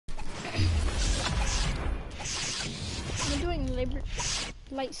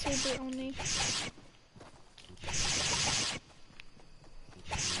lightsaber only.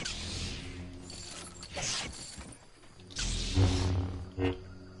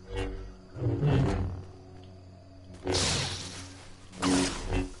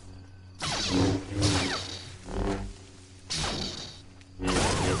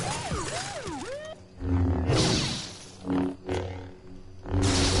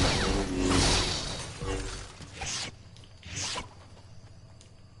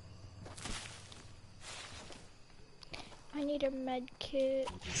 I need a med kit.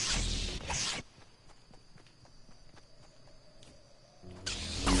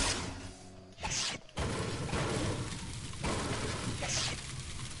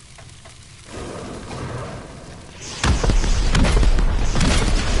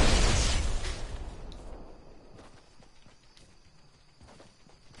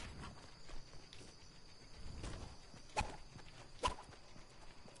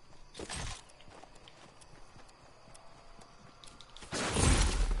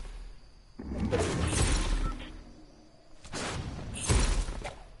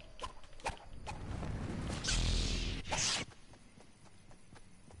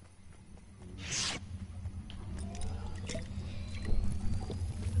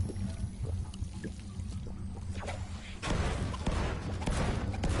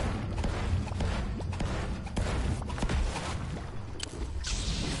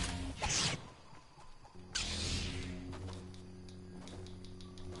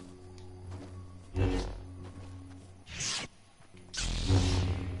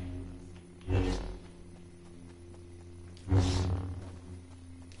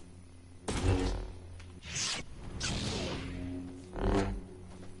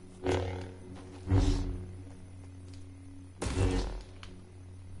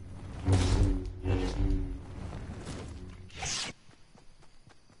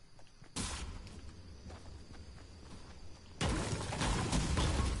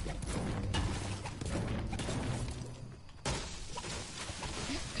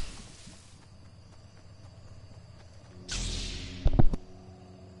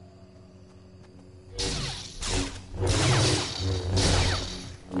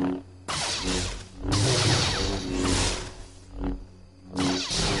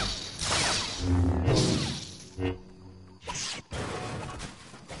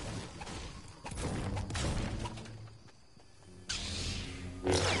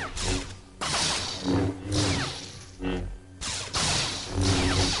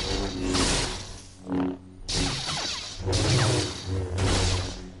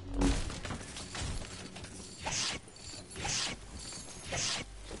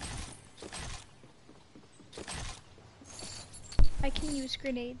 I can use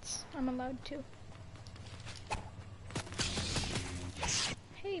grenades. I'm allowed to.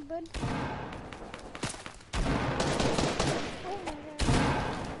 Hey, bud. Oh my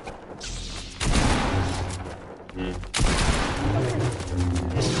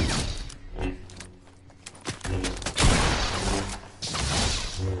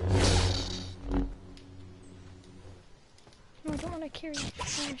no, I don't want to carry. I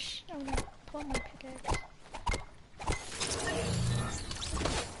want to pull out my pickaxe.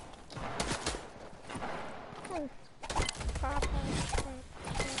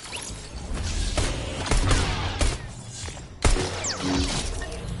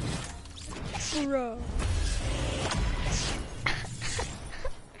 Bro.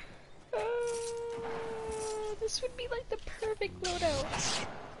 This would be like the perfect loadout.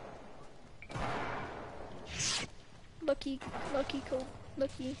 Lucky code.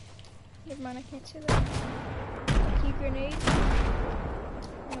 Lucky. Never mind, I can't say that. Lucky grenade.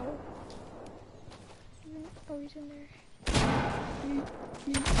 No. Oh, he's in there.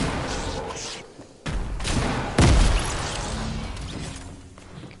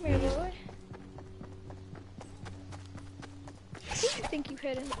 Come here, boy. Who do you think you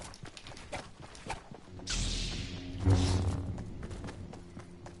hit him?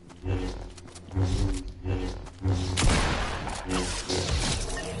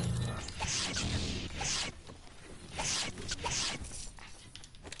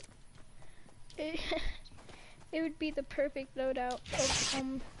 It would be the perfect loadout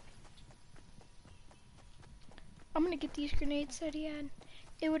of, I'm gonna get these grenades that he had.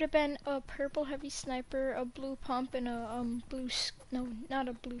 It would have been a purple heavy sniper, a blue pump, and a no, not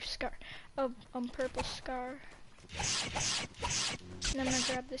a blue scar, a purple scar. And I'm gonna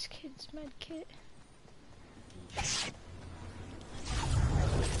grab this kid's med kit.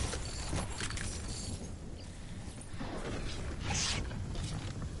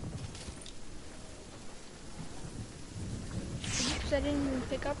 I didn't even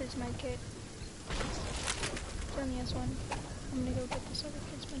pick up his med kit. He only has one. I'm gonna go get this other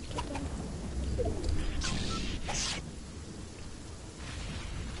kid's med kit then.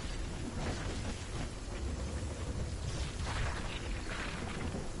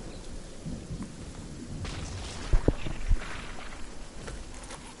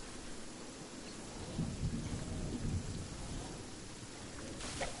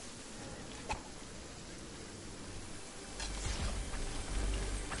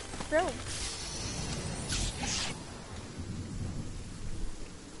 Bro.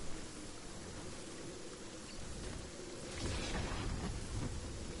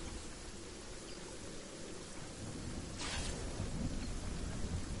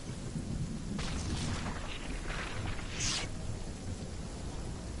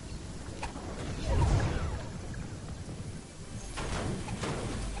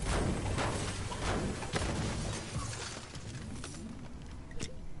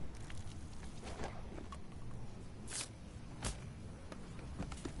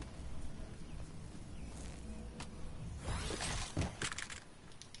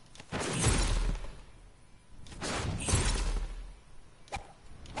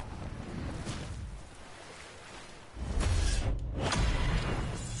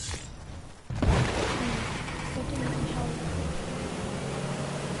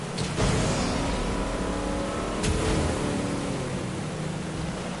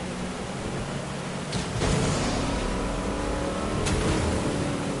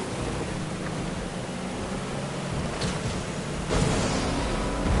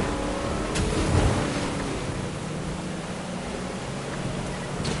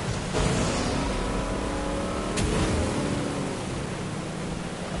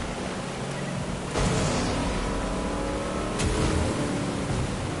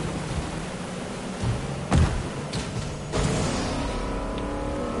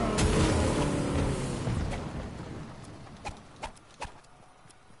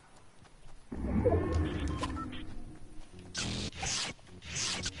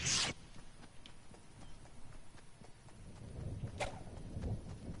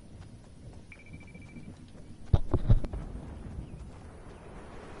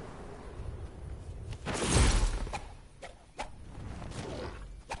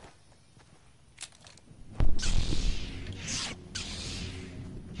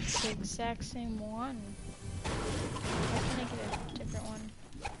 The exact same one. Why can't I get a different one?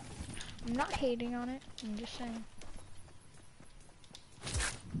 I'm not hating on it, I'm just saying.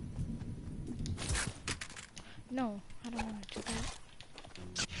 No, I don't want to do that.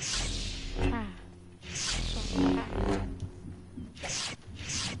 Ah.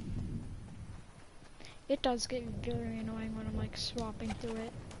 It does get very annoying when I'm like swapping through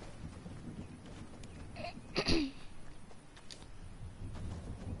it.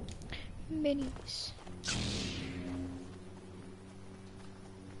 Minis.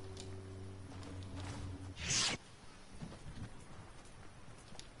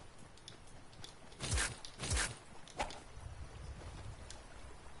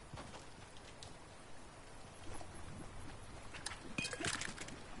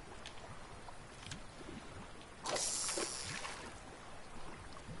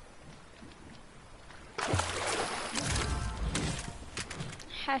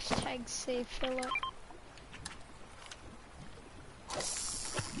 Hashtag save Philip.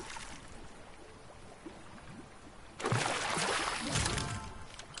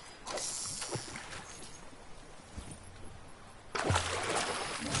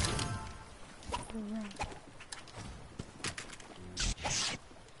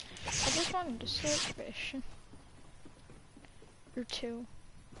 I just wanted to swordfish. Or two.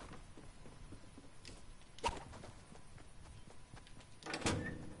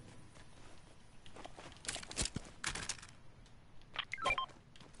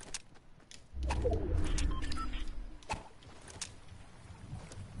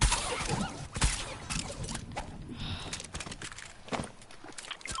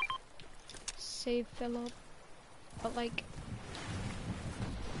 Save Philip, but like,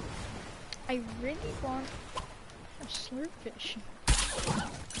 I really want a slurpfish.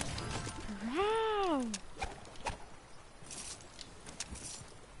 Wow!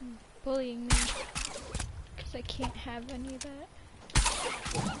 Bullying me, because I can't have any of that.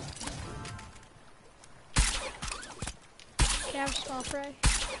 Can I have a small fry?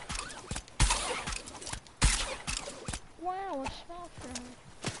 Wow, a small fry.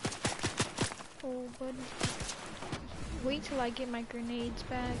 Oh, buddy. Wait till I get my grenades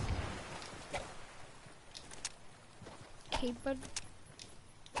back. Okay, bud.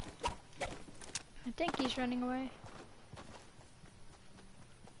 I think he's running away.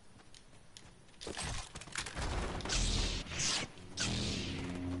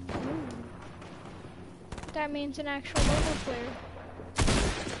 That man's an actual mobile player.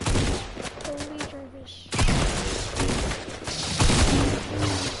 Holy Jarvis.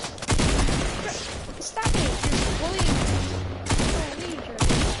 Stop it! You're bullying me. Holy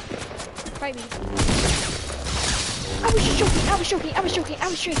Jarvis. Fight me. I was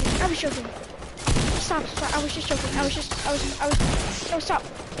just joking. Stop. I was just joking. No, stop.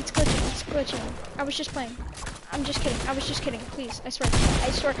 It's glitching. I was just playing. I'm just kidding. Please, I swear. Stop,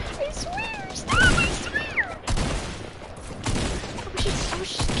 I swear. I was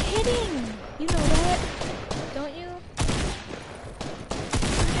just kidding. You know that, don't you?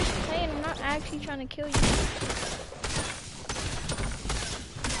 I'm just playing. I'm not actually trying to kill you.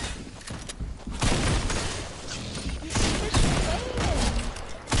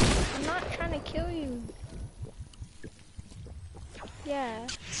 Kill you. Yeah.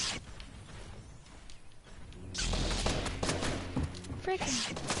 Freaking.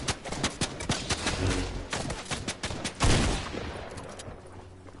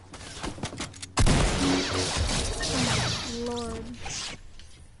 Oh my lord.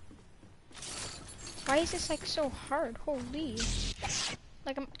 Why is this like so hard? Holy.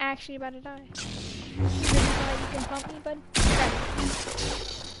 Like I'm actually about to die. You can pump me, bud?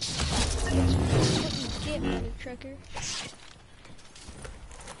 What you get, mother trucker?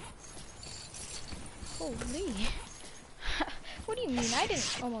 Holy. What do you mean? I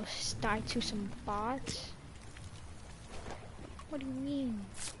didn't almost die to some bots. What do you mean?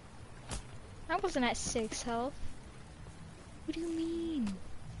 I wasn't at 6 health. What do you mean?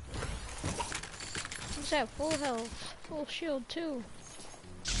 I was at full health. Full shield too.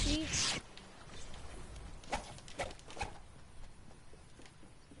 See?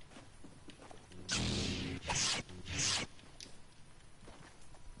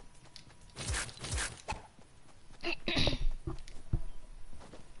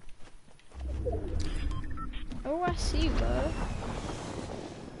 Oh, I see you, bud.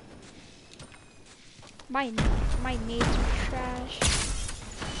 My nades are trash.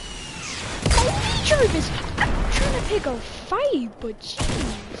 Holy Jarvis! I'm trying to pick a fight, but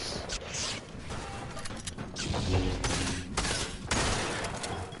jeez.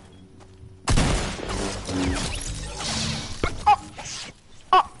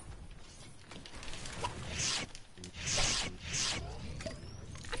 Oh!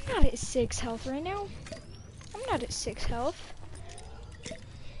 I'm not at 6 health right now. I'm not at 6 health.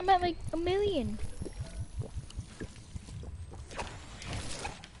 I'm at like 1,000,000.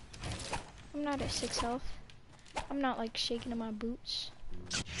 I'm not at 6 health. I'm not like shaking in my boots.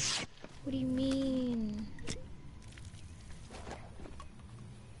 What do you mean?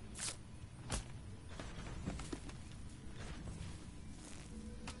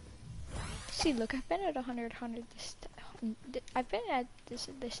 See, look, I've been at 100 this. I've been at this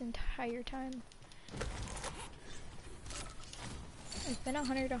entire time. I've been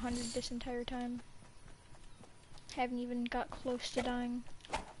 100 this entire time. Haven't even got close to dying.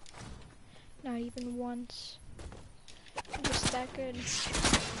 Not even once. I'm just that good.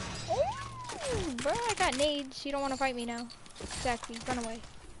 Oh, bro, I got nades. You don't want to fight me now. Exactly. Run away.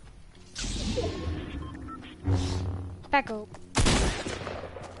 Back up.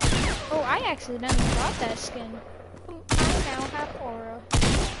 Oh, I accidentally got that skin. I now have aura.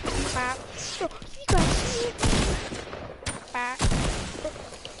 Bop. Bro, you guys see it? Bop.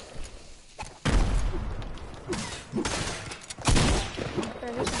 Bro,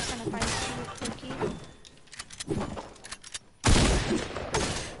 this one's kind of spicy.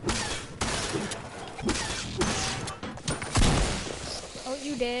 Oh,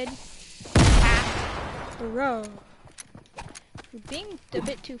 you did. Ah. Bro. You're being a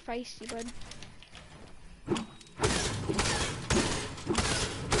bit too feisty, bud.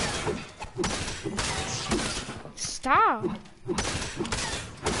 Stop.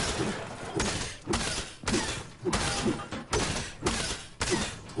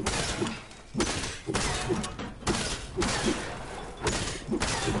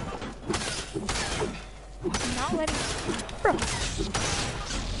 Not letting, bro.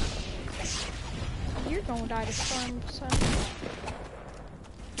 You're gonna die to storm, son.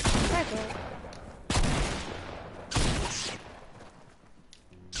 Back up.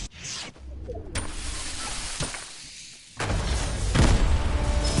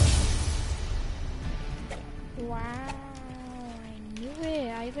 Wow, I knew it.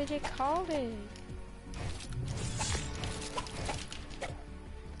 I legit called it.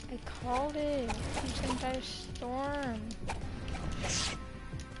 I called it. You sent out a storm.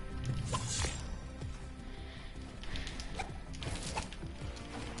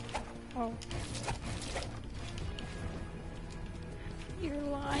 Oh. You're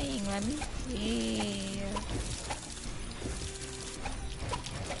lying. Let me see.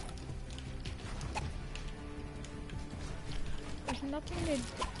 nothing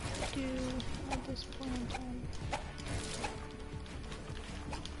to do at this point in time.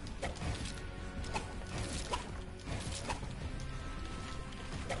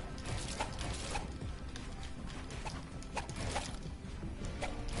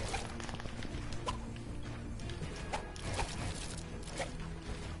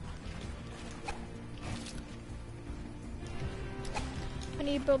 I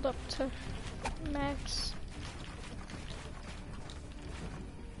need to build up to max.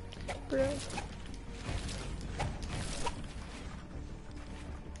 Bro.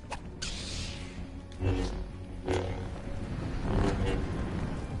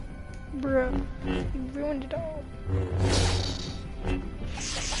 Bro, you ruined it all.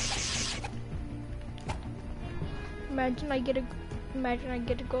 Imagine I get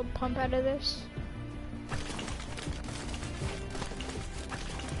a gold pump out of this.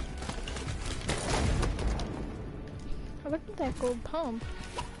 Look at that gold pump.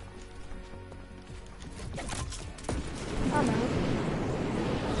 I'm out.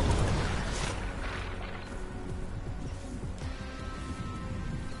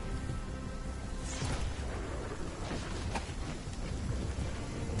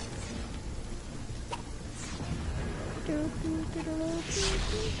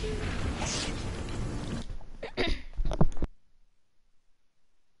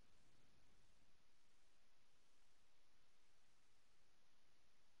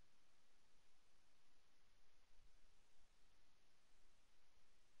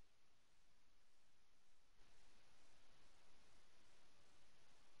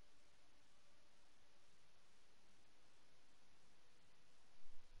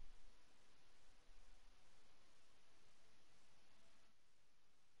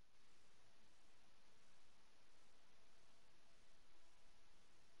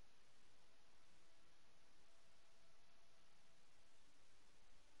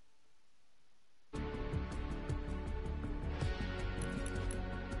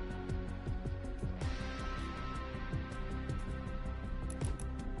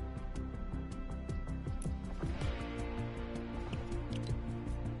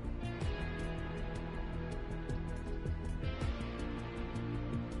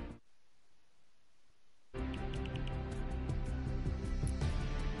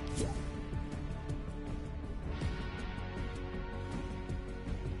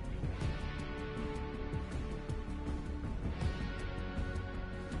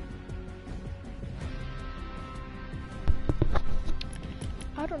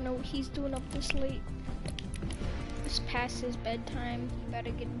 I don't know what he's doing up this late. It's past his bedtime. He better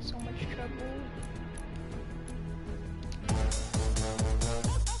get in so much trouble.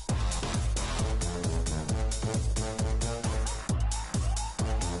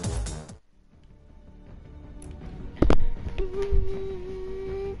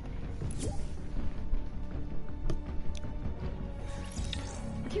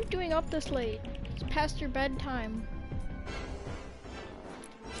 What are you doing up this late? It's past your bedtime.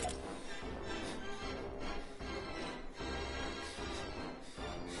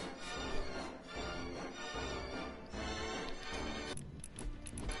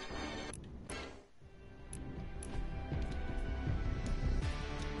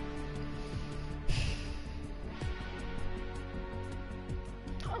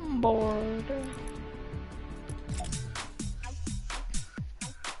 I'm bored.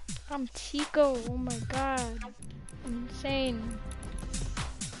 I'm Tico. Oh my god. I'm insane.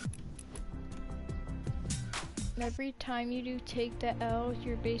 Every time you do take the L,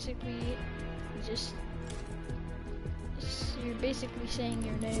 you're basically you're basically saying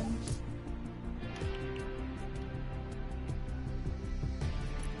your name.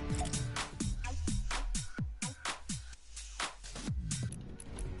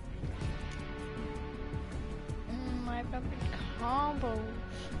 I've got big combos.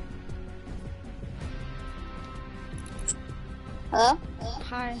 Hello?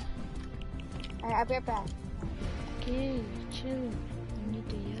 Hi. Alright, I'll be right back. Okay, chill. You need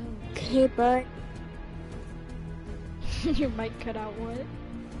to yell. Okay, bye. Your mic cut out, what?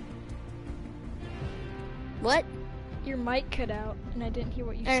 What? Your mic cut out, and I didn't hear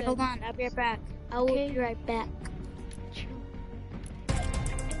what you Alright, said. hold on. I'll be right back. I will Okay. be right back. Chill.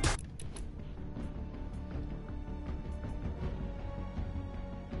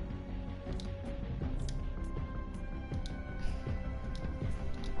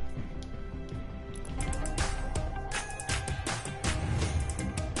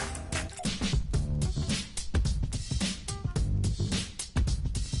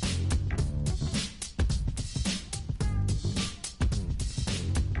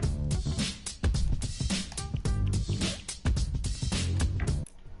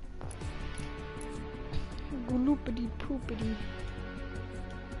 bloopity poopity.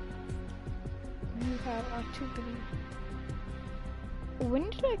 You have a toopity. When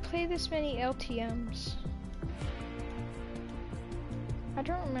did I play this many LTMs? I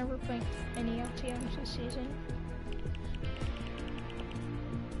don't remember playing any LTMs this season.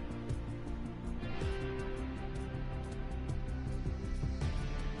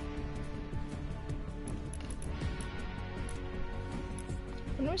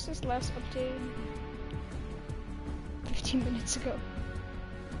 When was this last update? 15 minutes ago.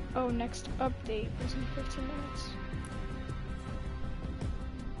 Oh, next update was in 15 minutes.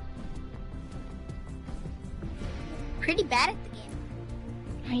 Pretty bad at the game.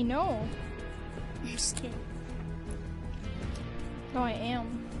 I know. I'm just kidding. No, I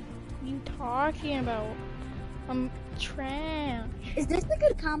am. What are you talking about? I'm trash. Is this a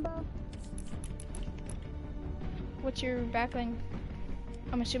good combo? What's your backling?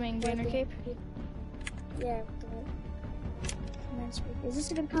 I'm assuming banner cape. Yeah. Is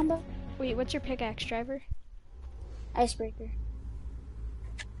this a good combo? Wait, what's your pickaxe, driver? Icebreaker.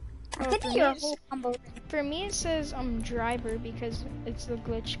 I Oh, could for do me your it's- whole combo. For me, it says driver because it's the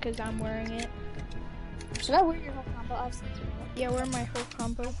glitch because I'm wearing it. Should I wear your whole combo? I've seen it. Yeah, wear my whole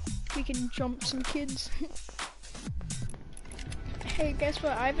combo. We can jump some kids. Hey, guess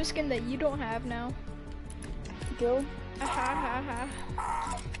what? I have a skin that you don't have now. Go. Ha ha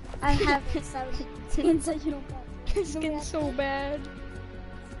ha. I have skins that you don't have. This skin's so bad.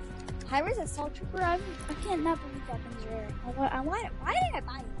 Hyra's Assault Trooper. I cannot believe that thing's rare. Why did I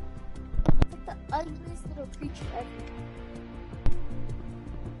buy it? It's like the ugliest little creature ever.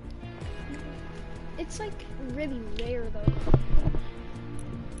 It's like really rare though.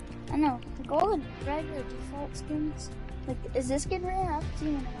 I know. The gold and red are default skins. Like, is this skin rare? I haven't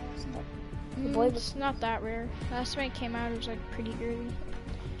seen one else. The boy was. It's not that rare. Last time it came out, it was like pretty early.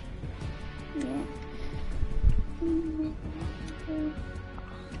 Yeah.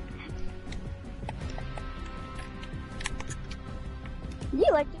 Do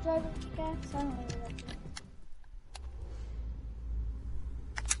you like the driver pickaxe? I don't really like it.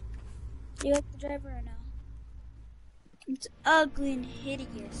 Do you like the driver or no? It's ugly and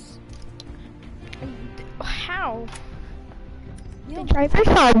hideous. How? You Driver's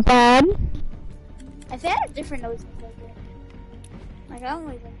not bad. If it had a different nose, I'd like it. Like, I don't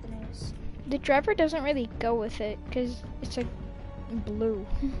really like the nose. The driver doesn't really go with it because it's like blue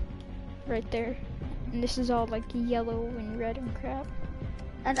right there. And this is all like yellow and red and crap.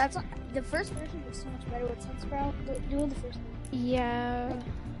 And that's not, the first version was so much better with Sunsprout. Doing the first one. Yeah.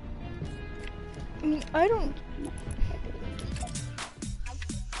 I mean, I don't.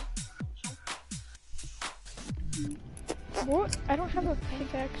 What? I don't have a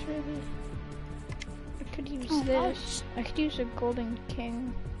pickaxe really. I could use this. I could use a golden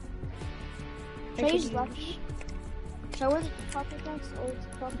king. Should I use Lucky? Should I wear the default pickaxe or the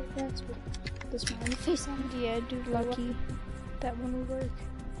default pickaxe with the smiley face on it? Yeah, do lucky. That one will work.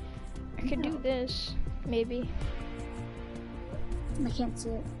 I could do this, maybe. I can't see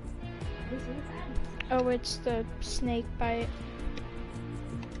it. Oh, it's the snake bite.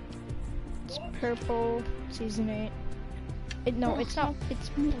 It's purple, season 8. No, it's not. It's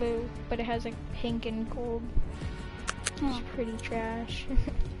blue, but it has like pink and gold. It's pretty trash.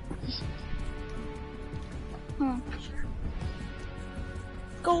 Huh.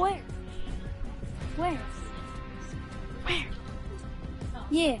 Go where? Where? Where?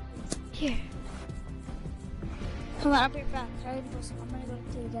 Yeah. Yeah. Hold on, I'll be right back. I'm gonna go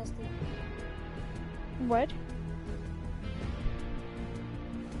to the gas station. What?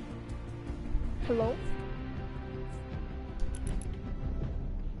 Hello?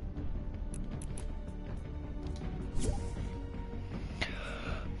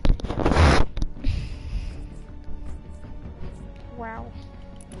 Wow.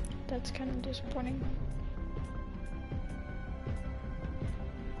 That's kind of disappointing.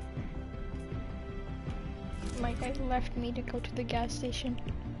 My guy left me to go to the gas station.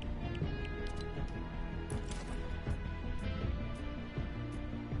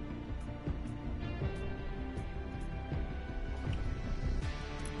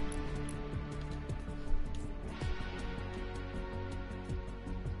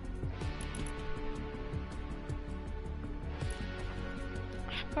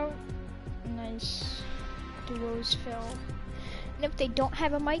 Oh, nice. Duos fill. And if they don't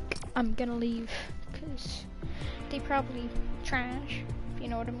have a mic, I'm gonna leave. Because they probably trash, if you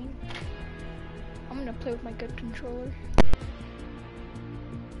know what I mean. I'm gonna play with my good controller.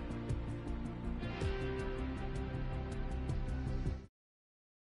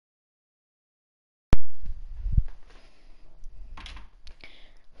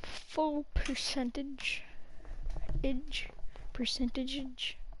 Full percentage.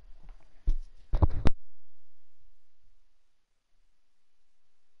 Percentage.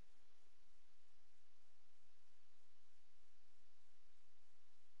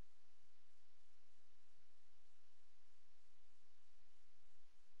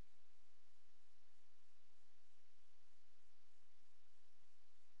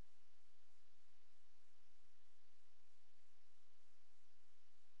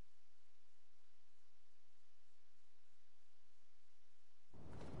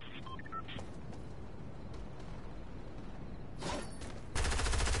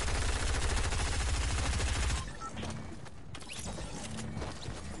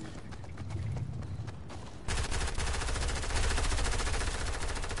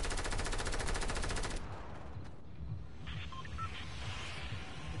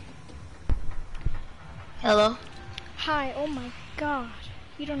 Hello? Hi, oh my god.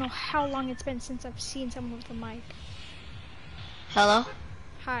 You don't know how long it's been since I've seen someone with a mic. Hello?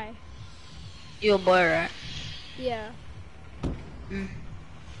 Hi. You a boy, right? Yeah. Mm.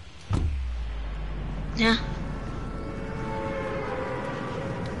 Yeah.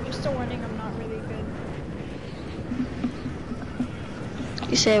 Just a warning, I'm not really good.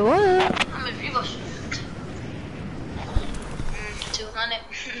 You say what? I'm a Vivo student. 200.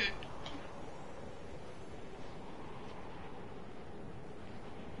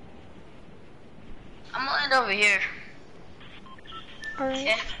 I'm gonna land over here. Alright.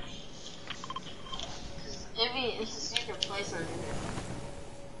 Yeah. It's a secret place under there.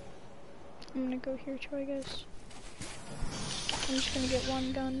 I'm gonna go here too, I guess. I'm just gonna get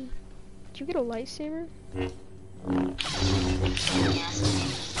one gun. Did you get a lightsaber? Yes.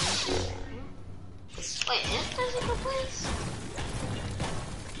 Wait, is there a secret place?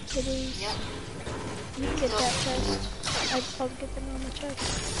 It is. Yep. You can get that chest. I'll get the normal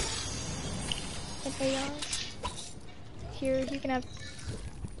chest. An AR. Here, you can have.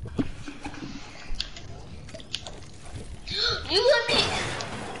 You let me.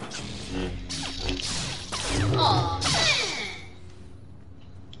 Oh man.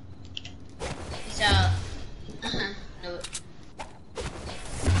 So, no.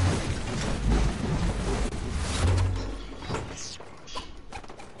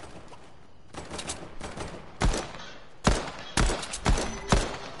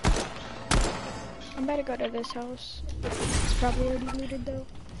 I'm about to go to this house. It's probably already looted though.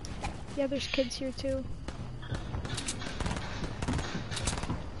 Yeah, there's kids here too.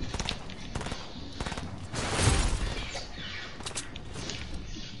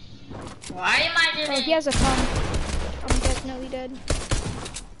 Why am I doing Oh, he has a pump. I'm definitely dead.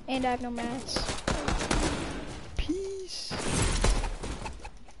 And I have no mats. Peace.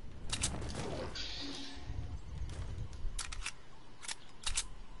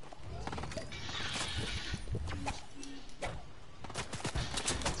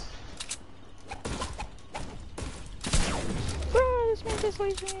 Bro, this man just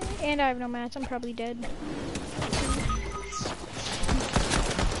leaves me. And I have no mats. I'm probably dead.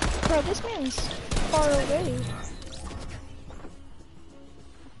 Bro, this man's far away.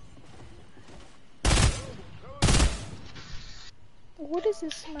 What is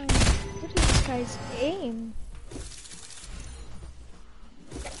this man? What is this guy's aim?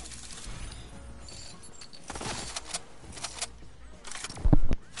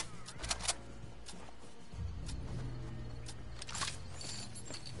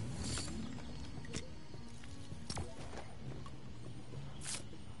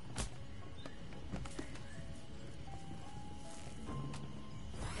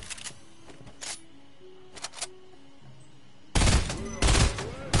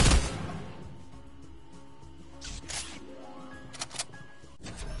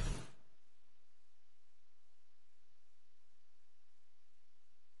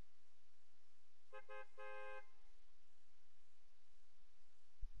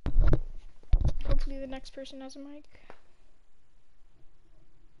 Hopefully the next person has a mic.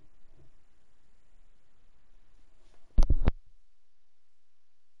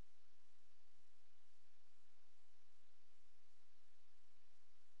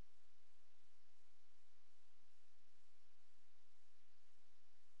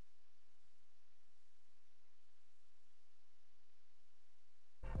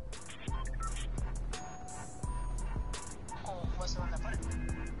 Was the one that put it.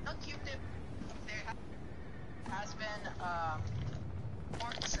 No Q-tip. There has been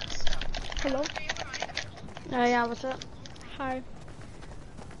more since. Hello? yeah, what's up? Hi.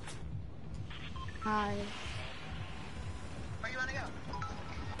 Hi. Where you wanna go?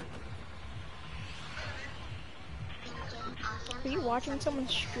 Are you watching someone's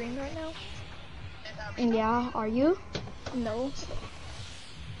stream right now? And yeah, are you? No.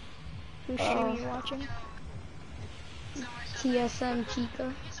 Whose stream are you watching? TSM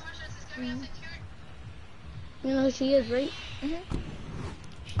Chica. Mm. You know who she is, right? Mm-hmm.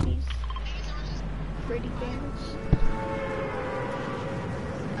 She's pretty famous.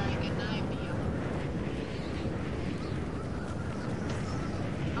 Good night, Mia.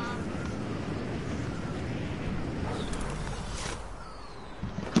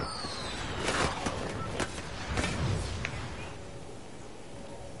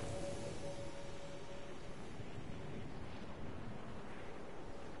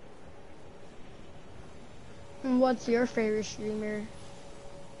 And what's your favorite streamer?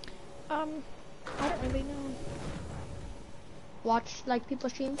 I don't really know. Watch like people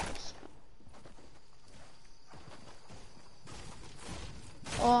stream?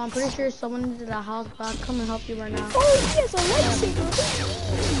 Oh, I'm pretty sure someone into the house, but I'll come and help you right now. Oh, he has a lightsaber.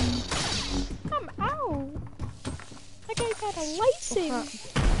 I'm out. That guy got a lightsaber.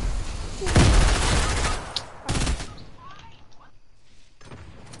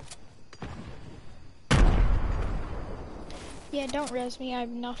 Yeah, don't res me. I have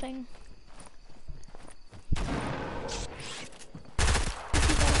nothing.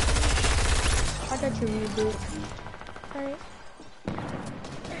 I got your reboot. Alright.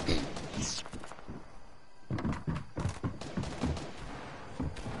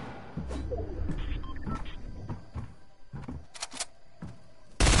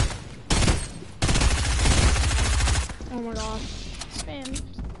 Oh my gosh. Spam.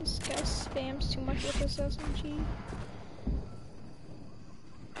 This guy spams too much with his SMG.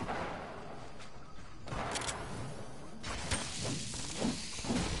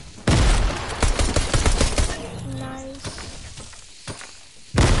 Nice.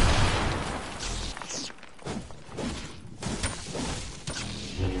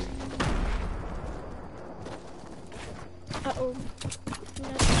 Uh-oh.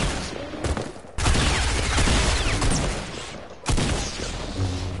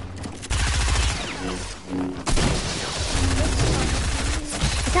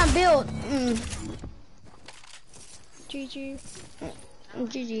 I can't build. GG.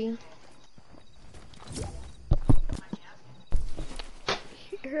 GG.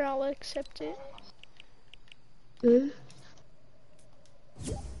 Here, I'll accept it. Good.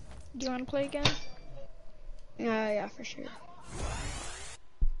 Do you want to play again? Yeah, for sure.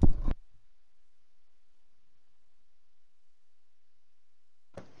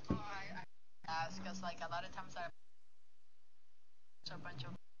 I ask because like a lot of times I a bunch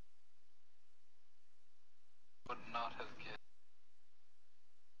of Would not have guessed.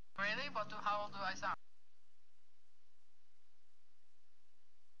 really, but how old do I sound?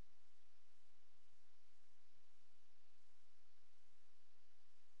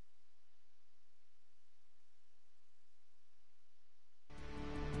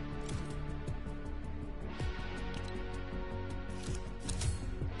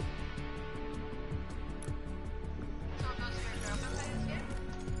 So does your girlfriend play this game?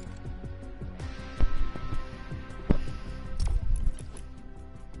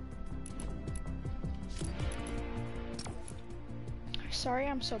 Sorry,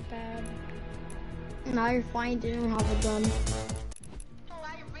 I'm so bad. Now you're fine, didn't have a gun.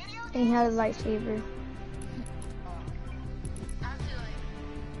 Like video And he had a lightsaber. After like,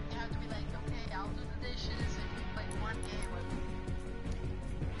 you have to be like, okay, I'll do the dishes and you play one game with me.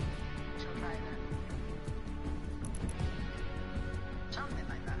 She'll try that. Something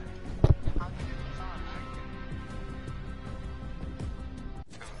like that. I'll give you a song, right?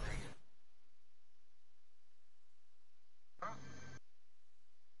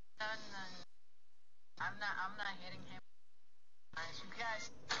 No. I'm not hitting him. Nice, you guys.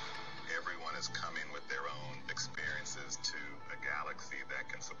 Everyone is coming with their own experiences to a galaxy that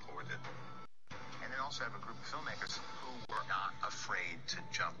can support it. And then also have a group of filmmakers who were not afraid to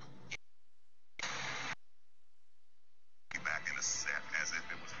jump back in a set as if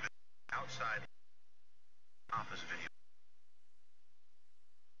it was outside office video.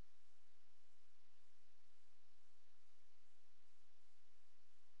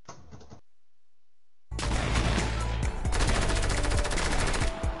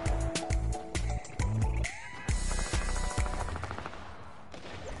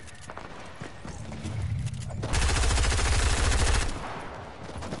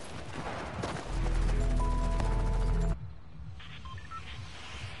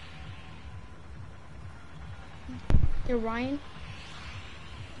 Hey, Ryan.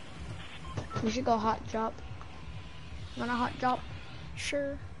 We should go hot drop. Want a hot drop?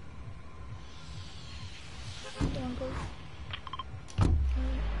 Sure. Don't go.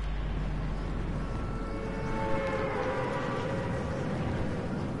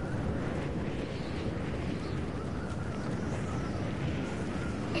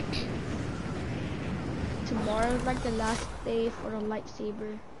 Tomorrow's like the last day for the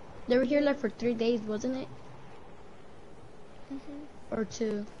lightsaber. They were here like for 3 days, wasn't it? Or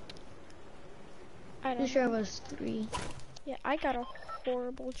 2? I don't Pretty sure it know. was 3. Yeah, I got a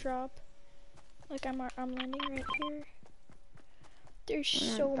horrible drop. Like I'm landing right here. There's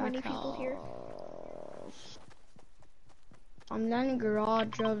so many people here. I'm landing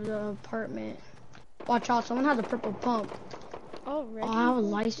garage of the apartment. Watch out, someone has a purple pump. Already? Oh, I have a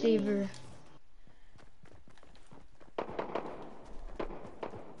Holy. lightsaber.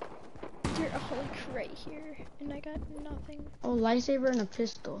 They're all right here, and I got nothing. Oh, lightsaber and a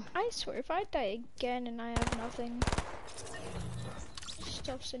pistol. I swear, if I die again and I have nothing,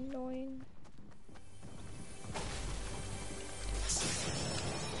 stuff's annoying.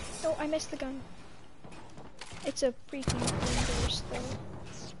 Oh, I missed the gun. It's a freaking dangerous though.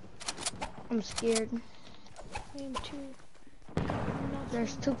 I'm scared. I am too.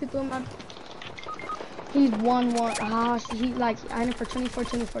 There's 2 people in my... He's 1-1. Ah, he like, I know for 24.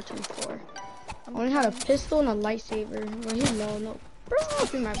 I only had a pistol and a lightsaber. Well, he's low, no. Bro,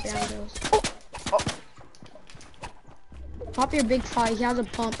 up in my bandos. Oh. Pop your big fight, he has a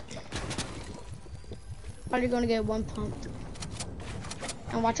pump. Probably gonna get 1 pump.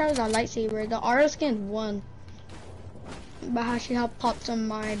 And watch out with that lightsaber. The aura skin 1. But how she helped pop some of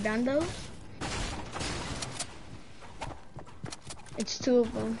my bandos. It's 2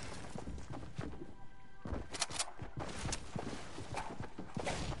 of them.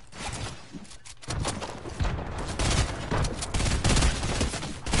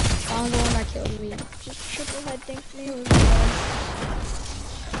 I'm the one that killed me. Just triple head dinked me.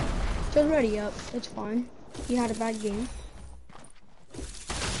 It's already up. It's fine. You had a bad game.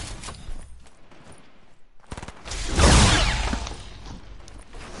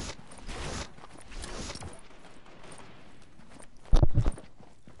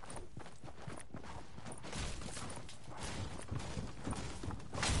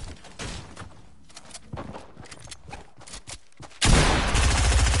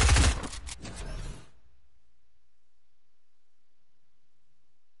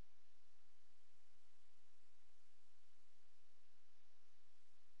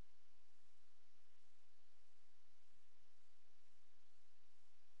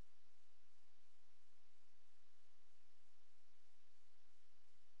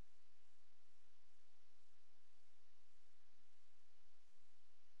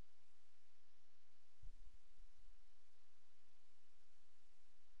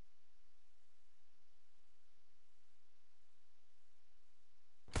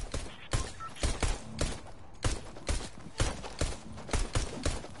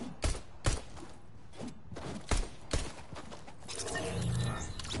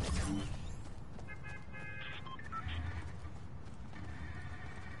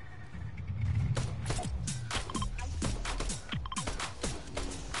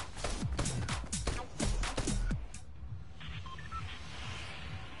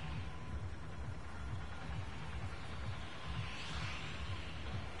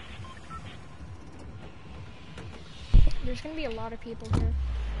 There's gonna be a lot of people here.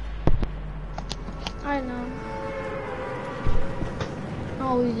 I know. I'm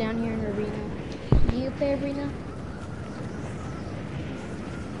always down here in arena. Do you play arena?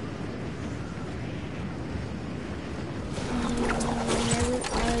 I'm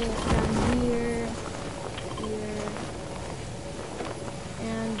here,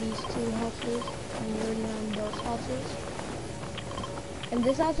 and these 2 houses. I'm already on those houses. And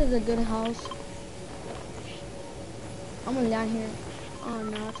this house is a good house. I'm gonna down here. Oh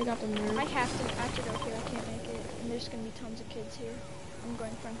no, I forgot the nerve. I have to go here. I can't make it. And there's gonna be tons of kids here. I'm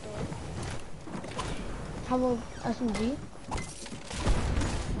going front door. How about SMG?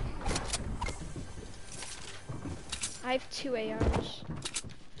 I have 2 ARs.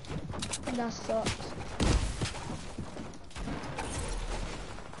 That sucks.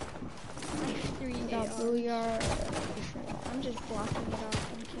 I have 3 Got ARs. booyah. I'm just blocking it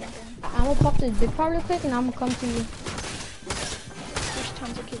off and camping. I'm gonna pop this big part real quick and I'm gonna come to you. There's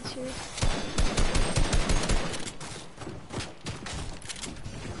tons of kids here.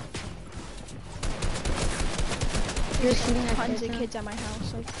 You're shooting at Tons of kids kids at my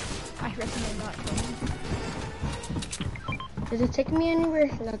house. Like, I recommend not coming. now? Is it taking me anywhere?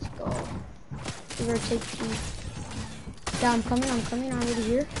 Let's go. We're gonna take you. Yeah, I'm coming, I'm already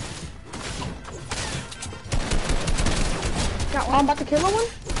here. Got Oh, one. I'm about to kill one.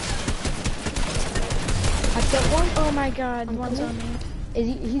 I killed one. Oh my god, I'm one's on coming.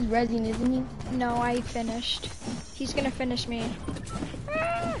 me. He's rezzing, isn't he? No, I finished. He's gonna finish me.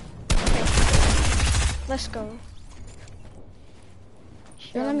 Ah! Okay. Let's go.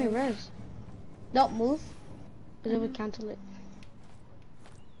 Don't let me res. Don't move, because it would cancel it.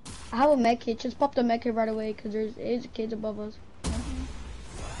 I have a med kit. Just pop the med kit right away, because there's kids above us.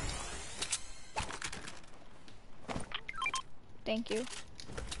 Thank you.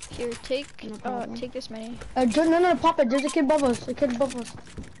 Here, take take this many. No, pop it. There's a kid above us. A kid above us.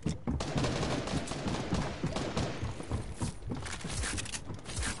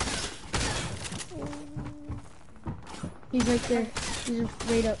 He's right there. He's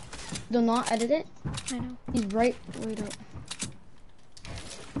right up. Do not edit it. I know. He's right up.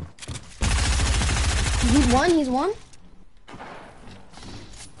 He's one.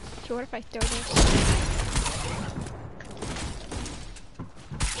 So what if I throw this?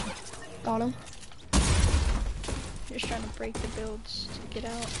 Got him. Just trying to break the builds to get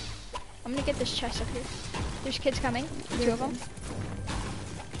out. I'm gonna get this chest up here. There's kids coming. Two of them.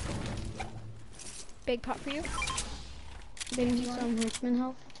 Big pot for you. They need some Richmond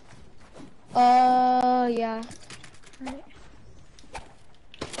help. Yeah. Alright.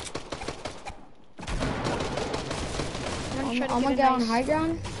 I'm gonna get on high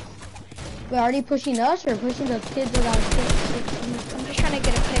ground. We're already pushing us or pushing the kids without kids? I'm just trying to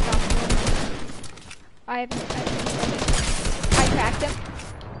get a pick off one. I cracked him.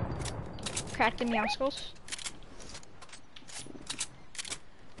 Cracked him, Yaskals.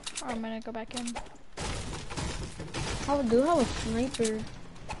 I'm gonna go back in. I do have a sniper.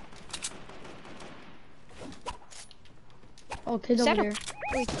 Oh, kids over there.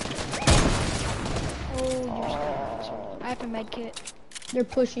 Oh, I have a med kit. They're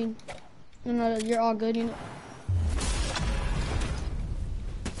pushing. No, you're all good, you know.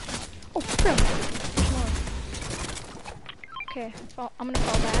 Oh, bro. Okay, I'm gonna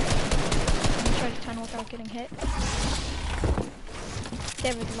fall back. I'm gonna try to tunnel without getting hit. They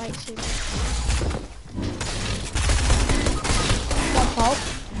have a lightsaber. Help.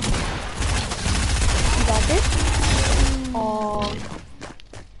 You got this? Oh.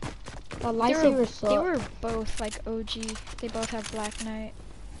 The lightsaber sucks. They were both like OG. They both have Black Knight.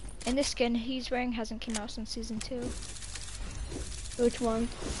 And the skin he's wearing hasn't came out since season 2. Which one?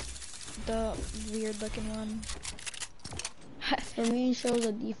 The weird looking one. For me, it shows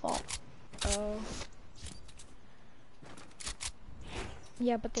a default. Oh.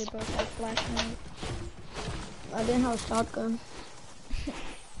 Yeah, but they both have Black Knight. I didn't have a shotgun.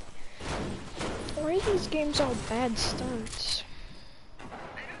 Why are these games all bad starts?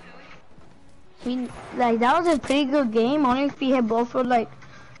 I mean, like, that was a pretty good game, only if we had both with, like,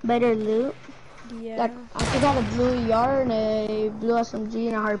 better loot. Yeah. Like, I think I had a blue ER and a blue SMG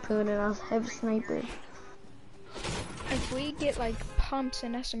and a harpoon and a heavy sniper. If we get, like, pumps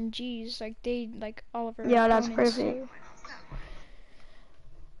and SMGs, like, like, all of our Yeah, that's opponents perfect.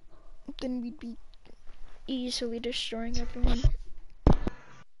 do, then we'd be easily destroying everyone.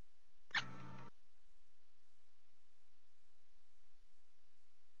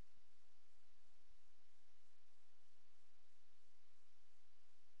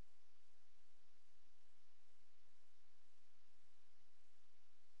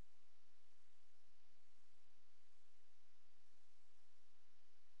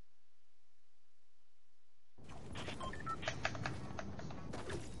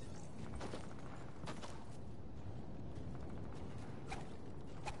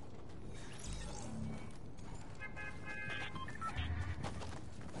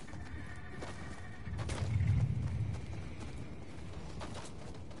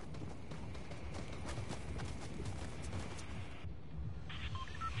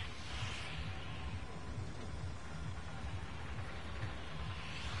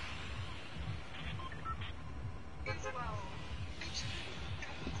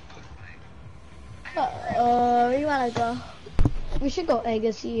 Where you wanna go? We should go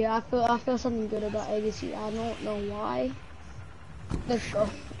Agassi. I feel something good about Agassi. I don't know why. Let's go.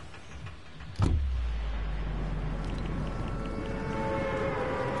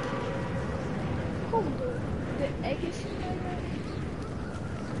 The Agassi.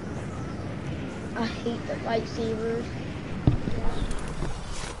 I hate the lightsabers.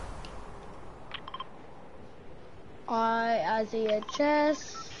 Isaiah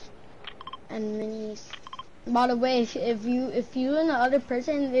chest and minis. By the way, if you and the other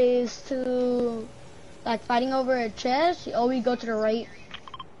person is to like fighting over a chest, you always go to the right.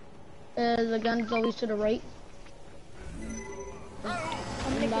 The gun's always to the right.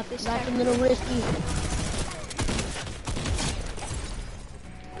 I'm gonna get this That's a little risky.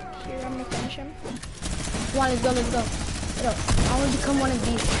 Here, I'm gonna finish him. Come on, let's go. I want to become one of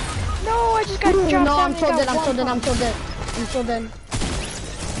these. No, I just got dropped No, down I'm so and dead. got I'm so one dead. I'm pump. so dead.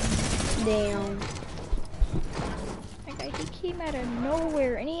 Damn. That guy, he came out of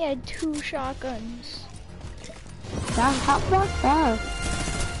nowhere and he had 2 shotguns. How about that?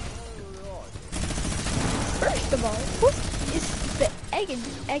 First of all, what is the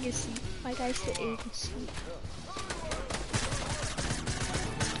Agassi? Like I said, Agassi.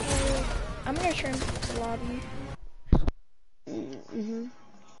 I'm gonna try and fix the lobby. Mm-hmm.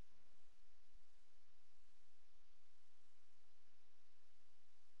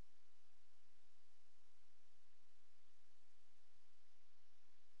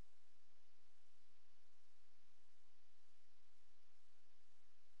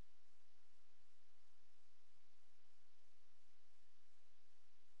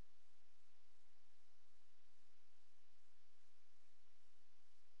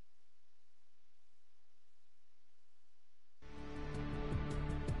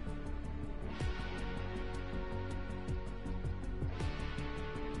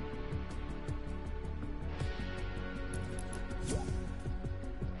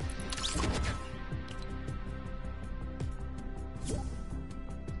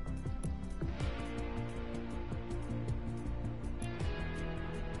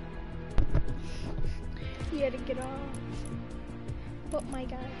 He had to get off. But my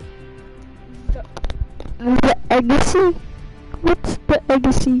guy. The Agassi? What's the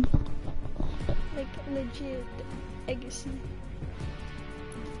Agassi? Like legit Agassi.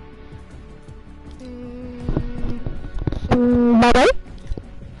 Bye-bye?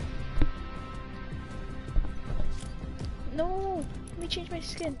 No! Let me change my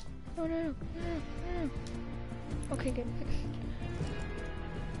skin. No. Okay, good.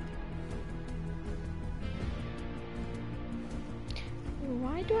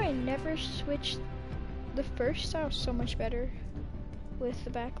 Why do I never switch? The first style so much better with the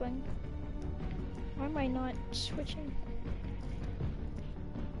backling. Why am I not switching?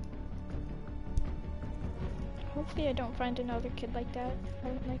 Hopefully I don't find another kid like that. I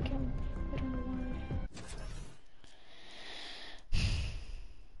don't like him. I don't know why.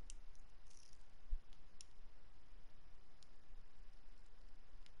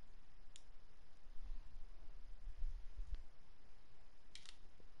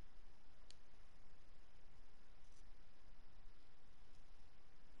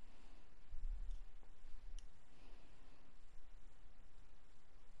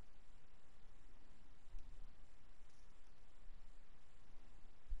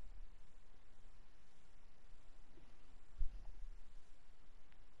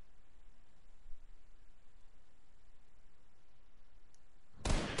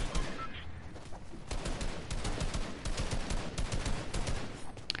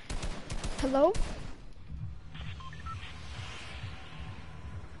 Hello?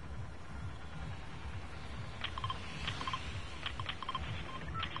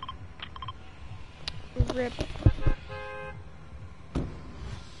 Rip.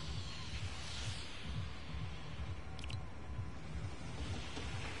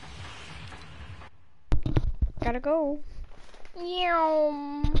 Gotta go.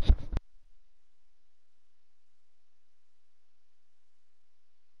 Meow.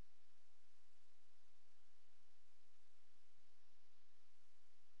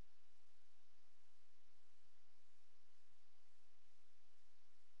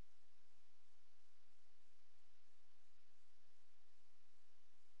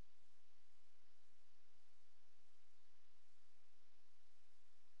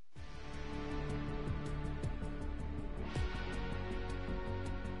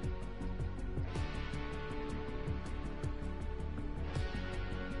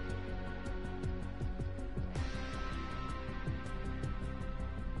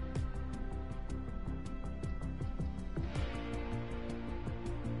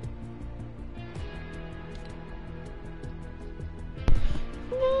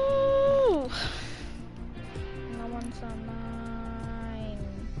 No! No one's online.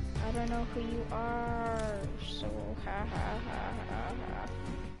 I don't know who you are, so ha ha ha ha ha.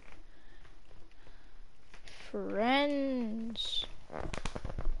 Friends.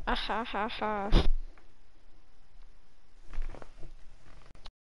 Ah ha ha ha.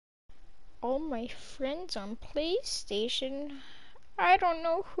 All my friends on PlayStation. I don't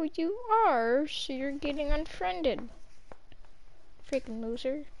know who you are, so you're getting unfriended. Freaking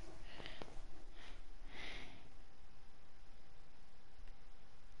loser.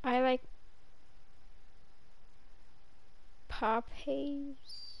 I like pop haze.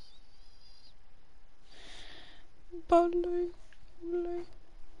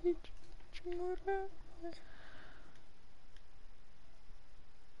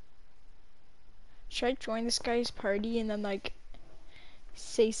 Should I join this guy's party and then like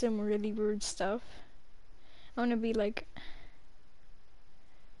say some really rude stuff? I wanna be like,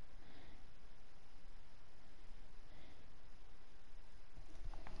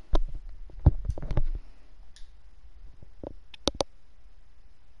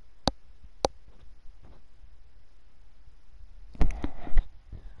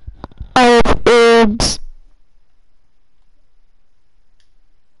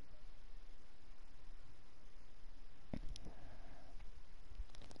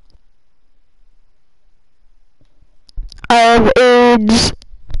 words.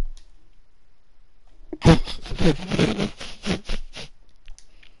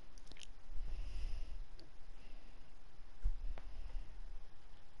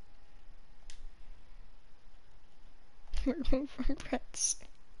 Remove from friends.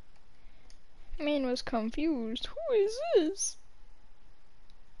 Man was confused. Who is this?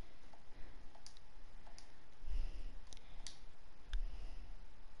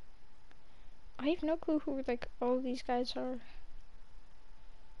 I have no clue who like all these guys are.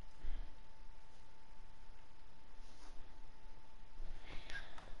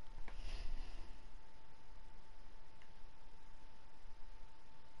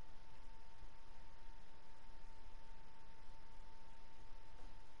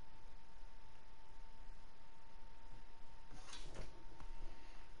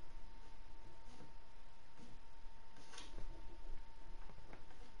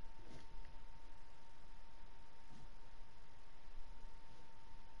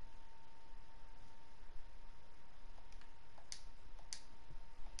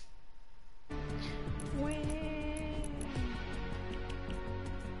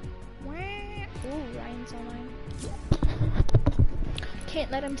 Ooh, Ryan's online.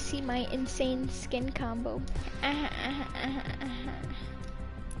 Can't let him see my insane skin combo.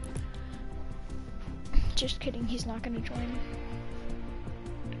 Just kidding, he's not gonna join.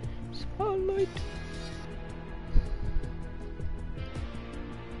 Spotlight.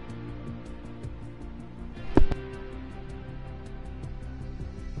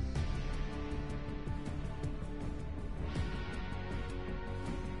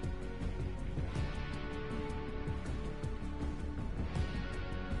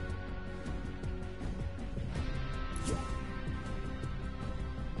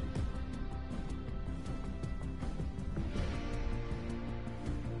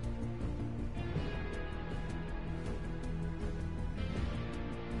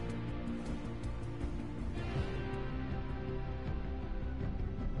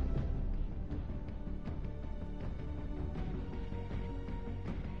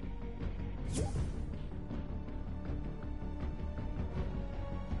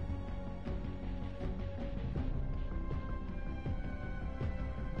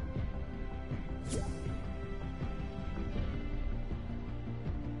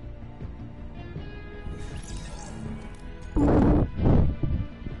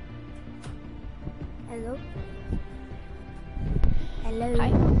 Hello? Hello?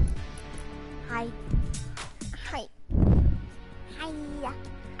 Hi. Hi. Hi. Hi.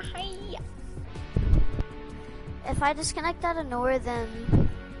 Hi. If I disconnect out of nowhere, then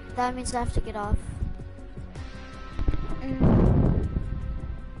that means I have to get off. You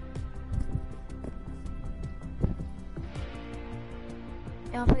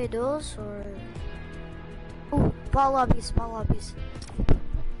wanna play duels or? Ooh, ball lobbies, ball lobbies.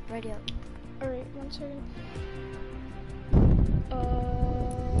 Ready up. Alright, 1 second. I'm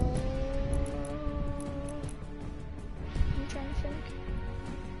trying to think.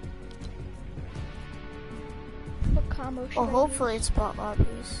 What combo should Oh, I hopefully use? it's ball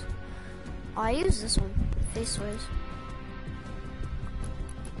lobbies. Oh, I use this one. Face waves.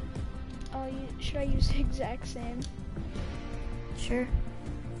 Should I use Zigzag Sam? Sure.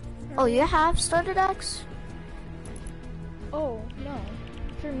 Oh, you have started X? Oh, no.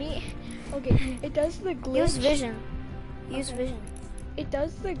 For me, okay, it does the glitch. Use vision. Use Okay. vision. It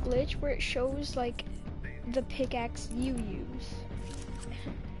does the glitch where it shows like the pickaxe you use.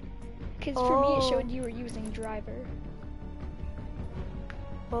 Cause for me it showed you were using driver.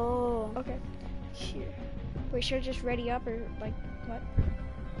 Oh. Okay. Here. Wait, should I just ready up or like what?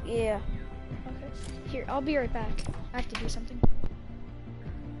 Yeah. Okay. Here, I'll be right back. I have to do something.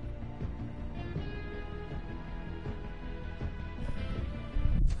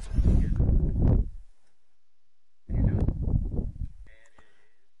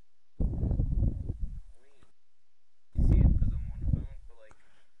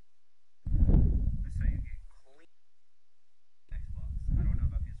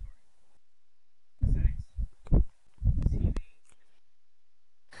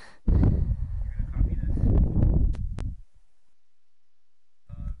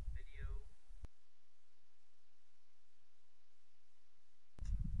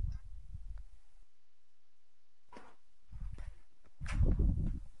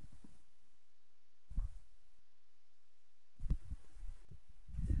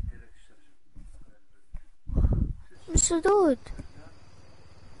 Mr. Dude.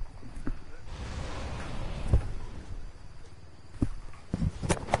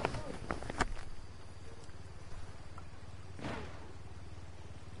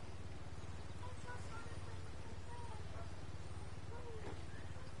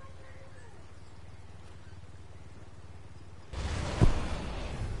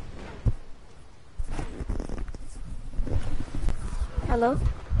 Hello?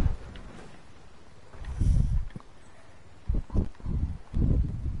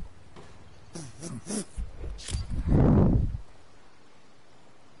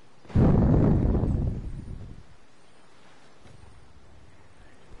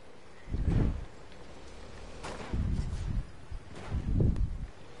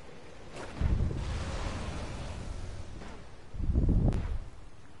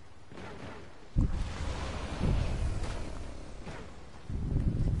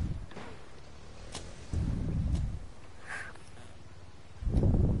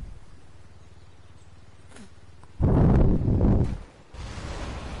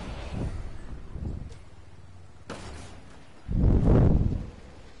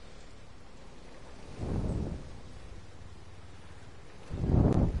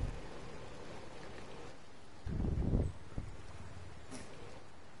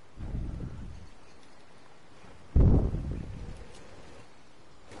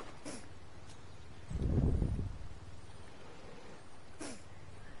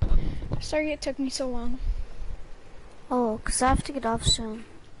 Sorry it took me so long. Oh, 'cause I have to get off soon.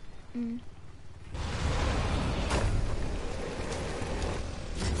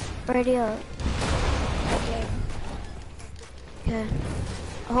 Ready up. Okay. Okay.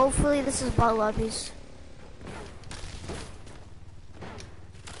 Hopefully this is bot lobbies.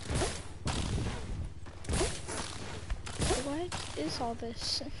 What is all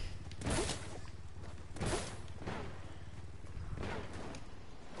this?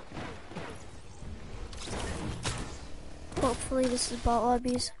 Hopefully this is bot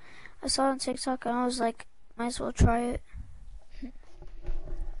lobbies. I saw it on TikTok and I was like, might as well try it.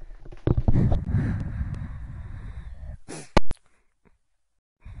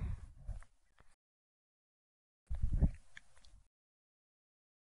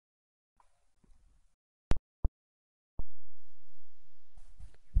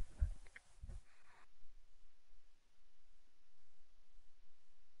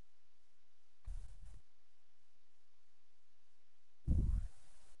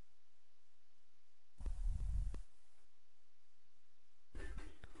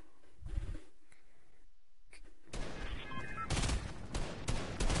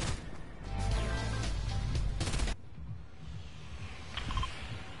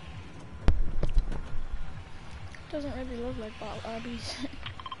 Doesn't really look like bot lobbies.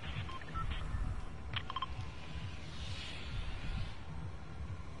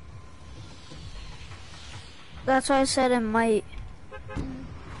 That's why I said it might.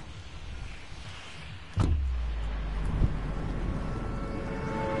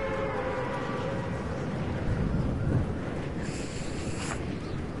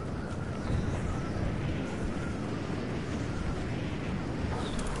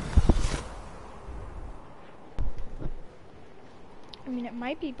 I mean, it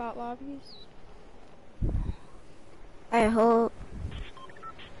might be bot lobbies. I hope.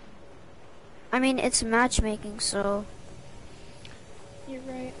 I mean, it's matchmaking, so You're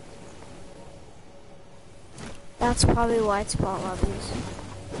right. that's probably why it's bot lobbies.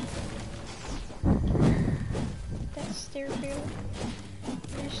 That stair field.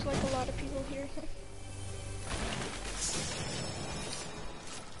 There's like a lot of people here.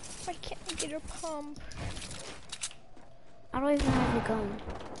 Why can't I get a pump? I don't even have a gun.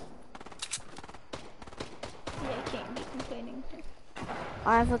 Yeah, I can't be complaining.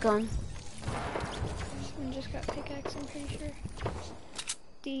 I have a gun. Someone just got pickaxe, I'm pretty sure.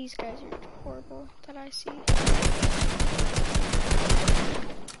 These guys are horrible that I see.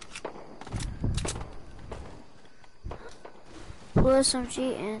 Blue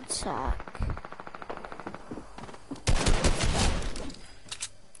SMG and tack.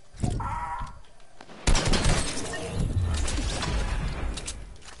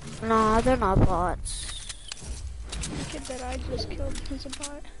 Nah, they're not bots. The kid that I just killed was a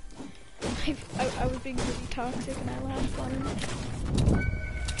bot. I was being really toxic and I laughed on him.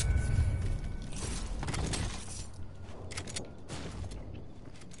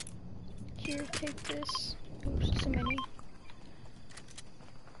 Here, take this. Oops, so many.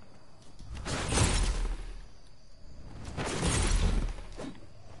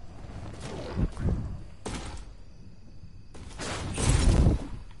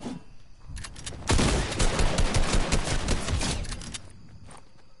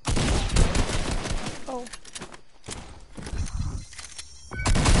 Oh.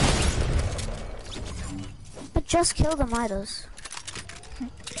 I just killed the Midas.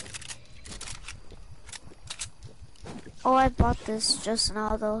 Oh, I bought this just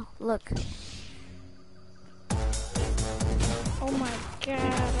now though. Look. Oh my god,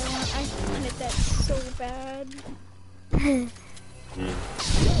 I wanted that so bad.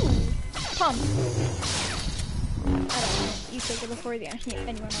 Pump. I don't want it. You take it before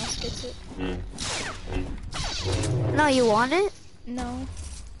anyone else gets it. No, you want it? No.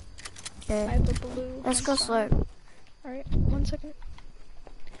 I Okay. have a blue. Let's go sorry. slurp. Alright, 1 second.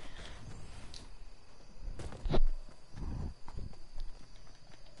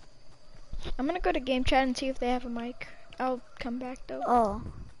 I'm gonna go to game chat and see if they have a mic. I'll come back though. Oh.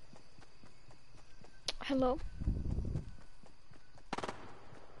 Hello?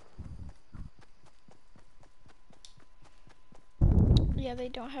 Yeah, they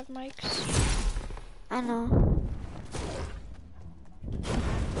don't have mics. I know. You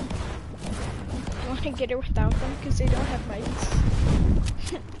want to get it without them because they don't have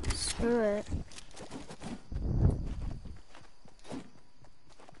mics. Screw it.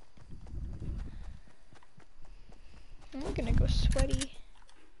 I'm gonna go sweaty.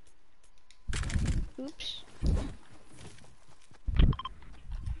 Oops.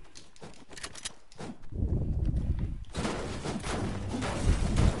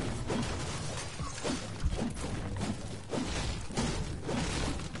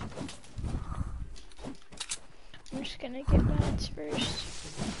 I'm just gonna get mats first.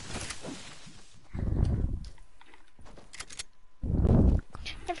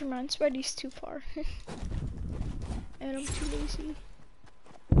 Never mind, sweaty's too far. And I'm too lazy.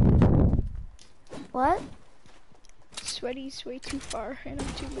 What? Sweaty's way too far and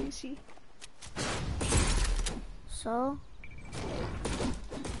I'm too lazy. So?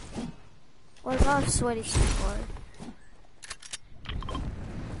 What about sweaty for?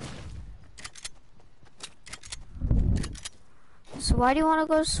 So why do you want to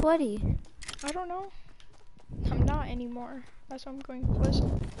go sweaty? I don't know. I'm not anymore. That's why I'm going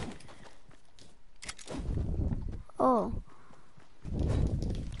pleasant. Oh.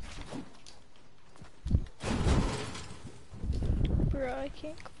 Bro, I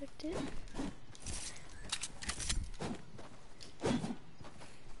can't collect it.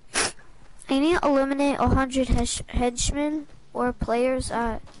 I need to eliminate 100 henchmen or players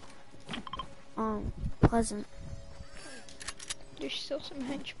at Pleasant. There's still some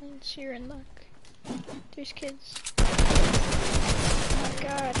henchmen, so you're in luck. There's kids. Oh my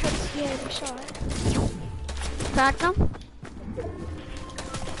god, how does he have a shot? Crack them?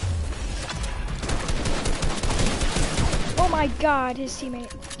 Oh my god, his teammate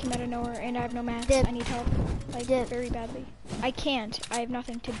came out of nowhere and I have no mats. Dip. I need help. Like, Dip. very badly. I can't. I have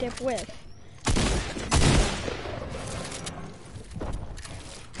nothing to dip with.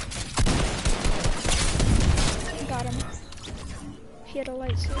 Got him. He had a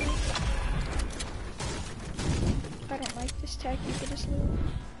lightsaber. I don't like this tactic, it is loot.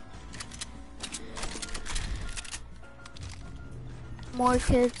 More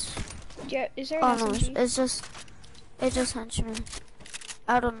kids. Yeah, is there an Oh no, SMG? it's just henchmen.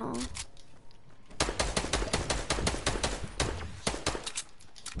 I don't know.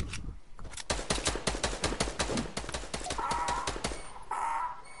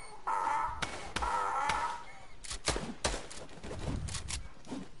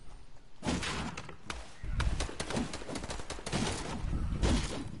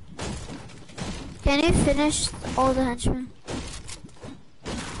 Can you finish all the henchmen?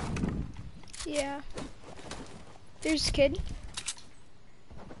 Yeah. There's a kid.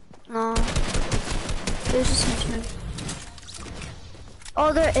 No. There's just henchmen.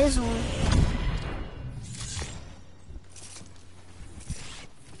 Oh, there is one.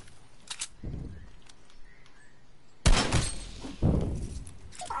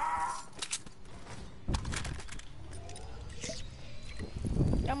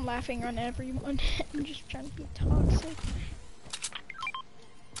 I'm laughing on everyone. I'm just trying to be toxic.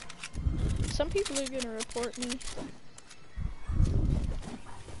 Some people are gonna report me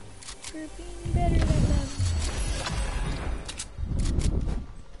for being better than them.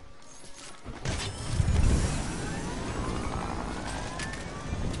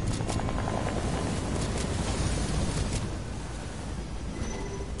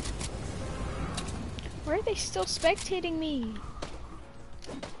 Why are they still spectating me?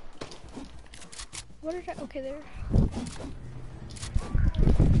 What did I? Okay, there.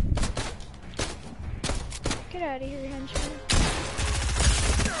 Get out of here, henchman.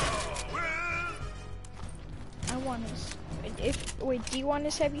 I want his. Wait, do you want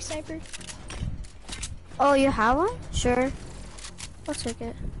his heavy sniper? Oh, you have one? Sure. I'll take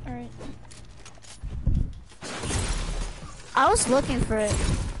it. Alright. I was looking for it.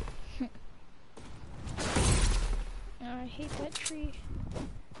 I hate that tree.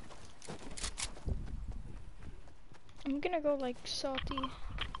 I'm gonna go like salty.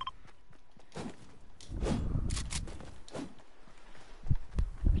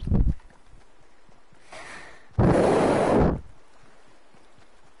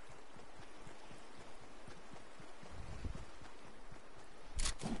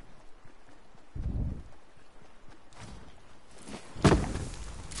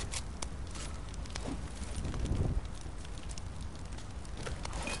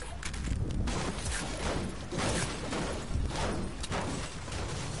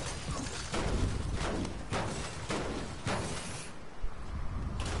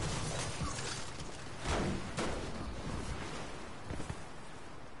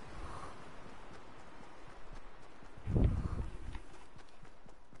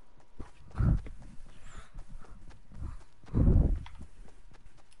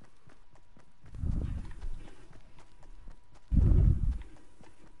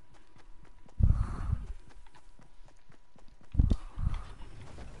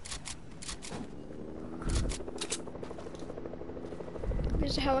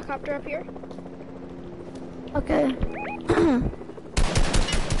 helicopter up here. Okay. Oh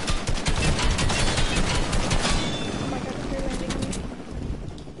my god, they're landing on me.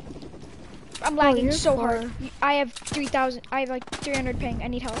 I'm lagging you're so far. hard. I have 3,000. I have like 300 ping. I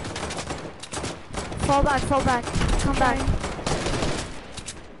need help. Fall back, come back.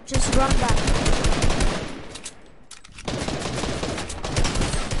 Just run back.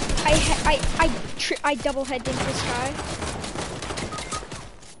 I double headed into this guy.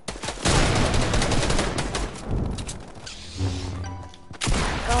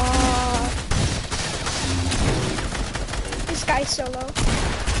 God. This guy's so low.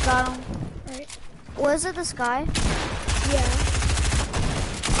 Got him. Right. Was it this guy? Yeah.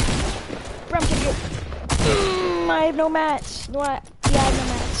 Brum, can you? I have no mats. No, yeah, I have no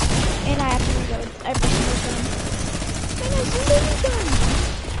mats. And I have to reload every single gun. And it's a mini gun.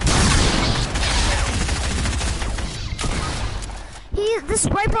 This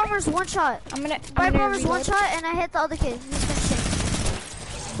bright bomber's one shot. Bright bomber's one shot, and I hit the other kid. He's finishing.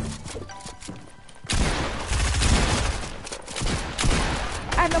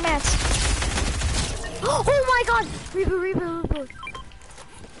 I have no mats. Oh my god! Reboot.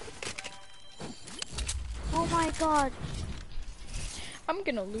 Oh my god. I'm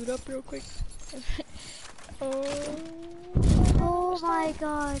gonna loot up real quick. Oh my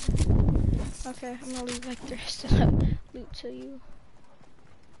god. Okay, I'm gonna leave like the rest of the loot to you.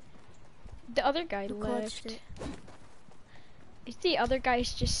 The other guy left. If the other guy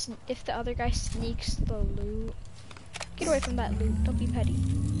sneaks the loot, get away from that loot. Don't be petty.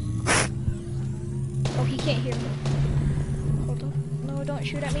 Oh, he can't hear me. Hold on. No, don't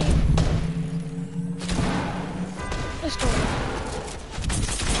shoot at me. Let's go.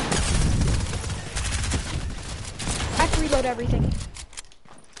 I have to reload everything.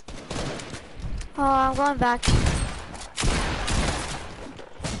 Oh, I'm going back.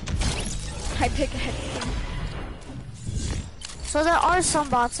 I pick everything. So there are some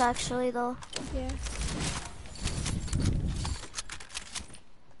bots actually though. Yeah.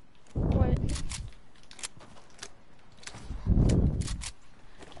 What?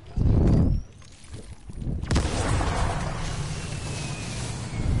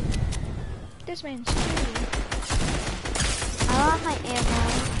 This man's shooting. I want my ammo.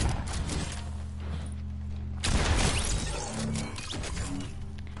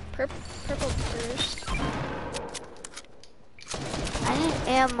 Purple first. I need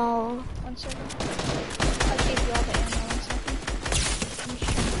ammo. 1 second. I'll give you all the ammo. 1 second. I'm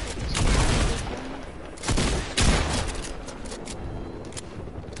just trying to put this in.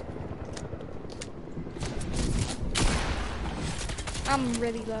 I'm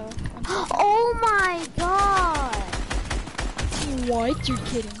really low. Oh my god! What? You're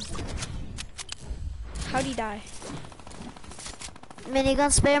kidding. How'd he die?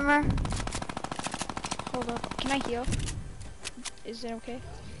 Minigun spammer. Hold up. Can I heal? Is it okay?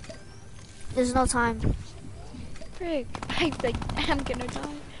 There's no time. Frick. I'm gonna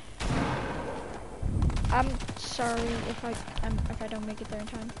die. I'm sorry if I don't make it there in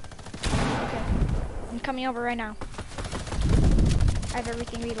time. Okay. I'm coming over right now. I have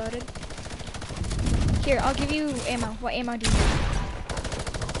everything reloaded. Here, I'll give you ammo. What ammo do you need?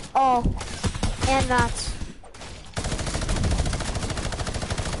 Oh, and that.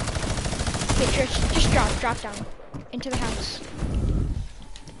 Okay, just drop down into the house.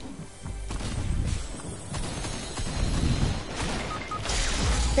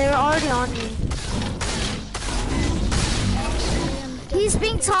 They were already on me. He's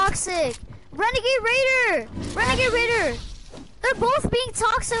being toxic. Renegade Raider! Renegade Raider! They're both being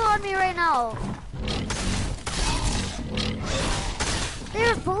toxic on me right now.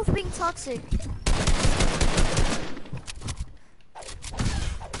 They're both being toxic.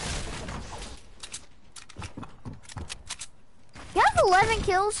 You have 11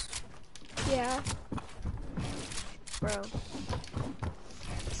 kills? Yeah. Bro.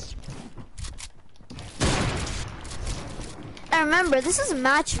 And remember, this is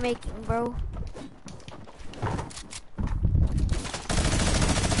matchmaking, bro.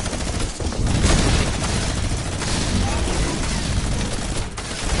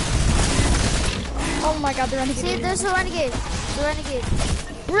 Oh my god, the renegade. See, there's a renegade. The renegade.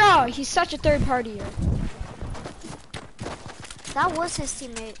 Bro, he's such a third partier. That was his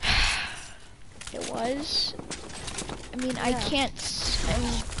teammate. It was. I mean, Yeah. I can't. I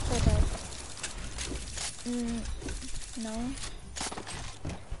mean, hold up. No.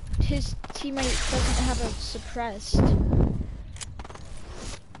 His teammate doesn't have a suppressed.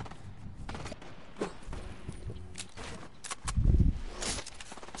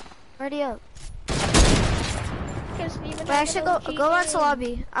 Ready up. doesn't even But have actually, an go OG go into name.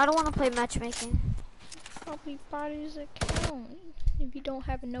 lobby. I don't want to play matchmaking. Probably bought his account. If you don't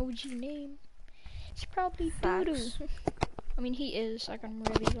have an OG name, it's probably doo-doo. Facts. I mean, he is like I'm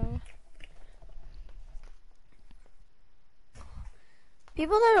really low.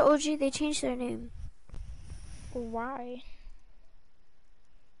 People that are OG, they change their name Why?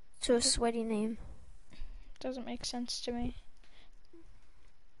 to a sweaty name. Doesn't make sense to me.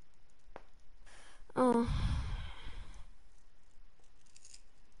 Oh.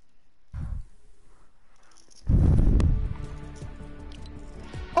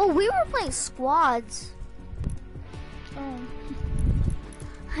 Oh, we were playing squads. Oh.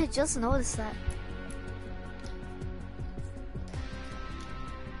 I just noticed that.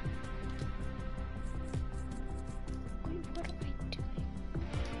 Wait, what am I doing?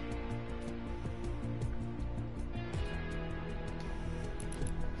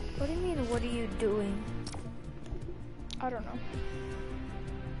 What do you mean, what are you doing? I don't know.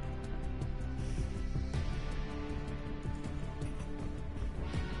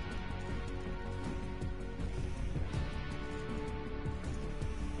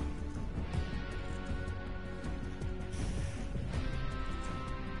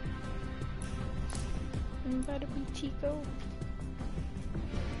 That'll be Tico.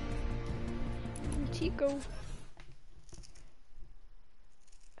 Tico.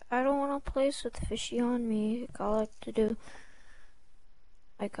 I don't want to place with fishy on me. All I like to do,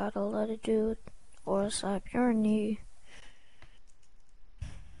 I gotta let it do, or slap your knee.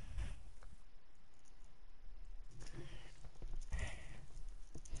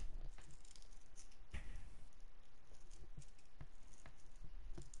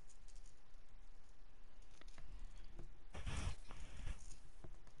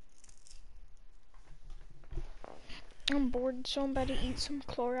 I'm bored, so I'm about to eat some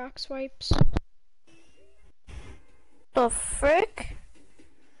Clorox wipes. The frick?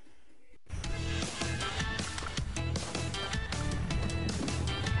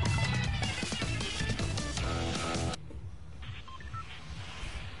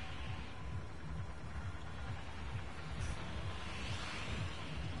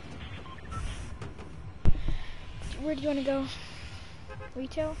 Where do you want to go?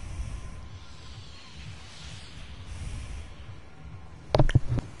 Retail?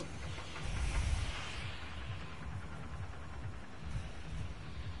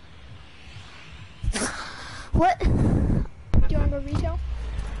 What? Do you want to go retail?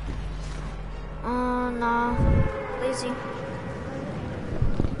 Nah. Lazy.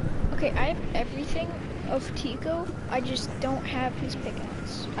 Okay, I have everything of Tico. I just don't have his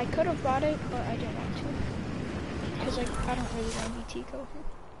pickaxe. I could have bought it, but I didn't want to. Because like, I don't really want to be Tico.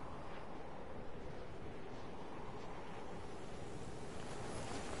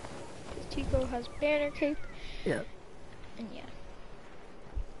 Tico has banner cape. Yeah. And yeah.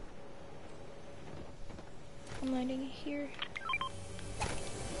 I'm landing here.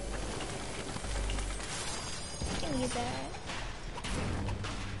 Give me that.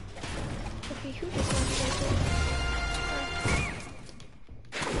 Okay, who just landed right there?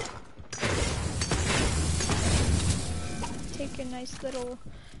 Take a nice little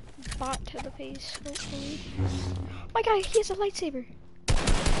bot to the face, hopefully. Oh my god, he has a lightsaber!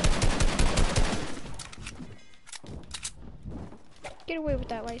 Get away with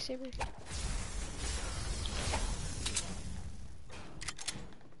that lightsaber.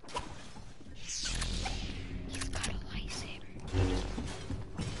 He's got a lightsaber.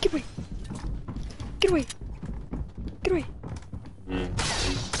 Get away! Get away! Get away!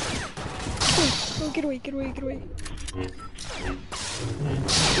 Oh, get away, get away, get away.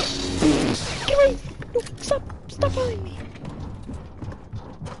 Get away! No, stop! Stop following me!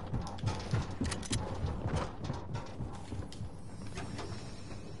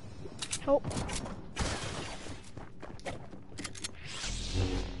 Help.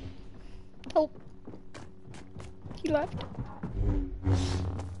 Help. He left.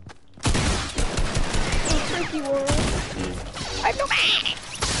 Oh, frick you are. I have no money!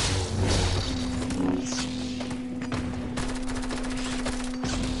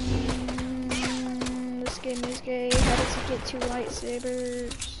 This game is gay. How does he get two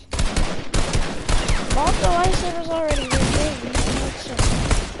lightsabers? Bought the lightsabers already. They're gay.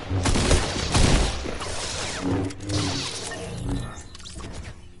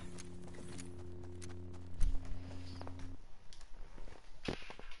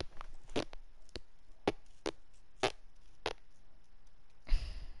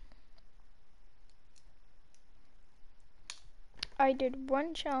 I did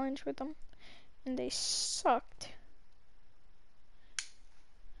one challenge with them, and they sucked.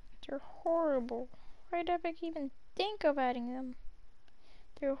 They're horrible. Why'd Epic even think of adding them.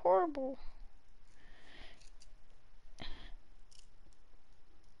 They're horrible.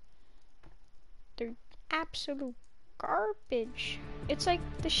 They're absolute garbage. It's like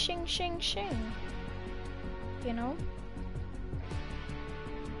the shing shing shing. You know?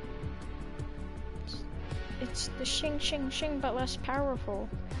 It's the shing shing shing but less powerful.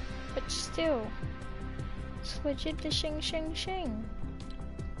 But still, it's legit the shing shing shing.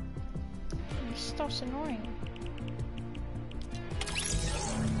 And this stuff's annoying.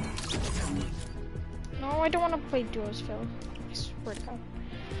 No, I don't want to play duos, Phil. I swear to God.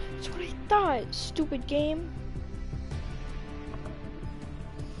 That's what I thought, stupid game.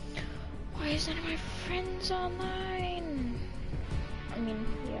 Why isn't my friends online? I mean,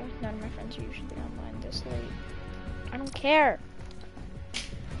 yeah, none of my friends are usually online this late. I don't care.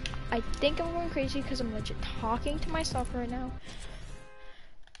 I think I'm going crazy because I'm legit talking to myself right now.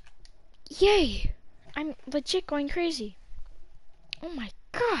 Yay! I'm legit going crazy. Oh my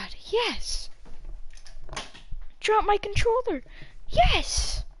God, yes! Drop my controller!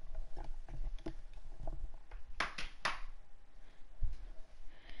 Yes!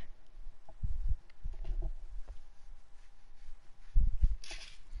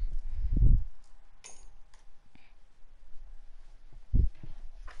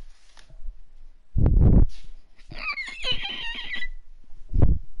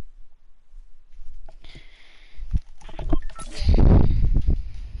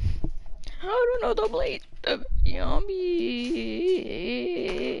 I don't know the blade of zombie.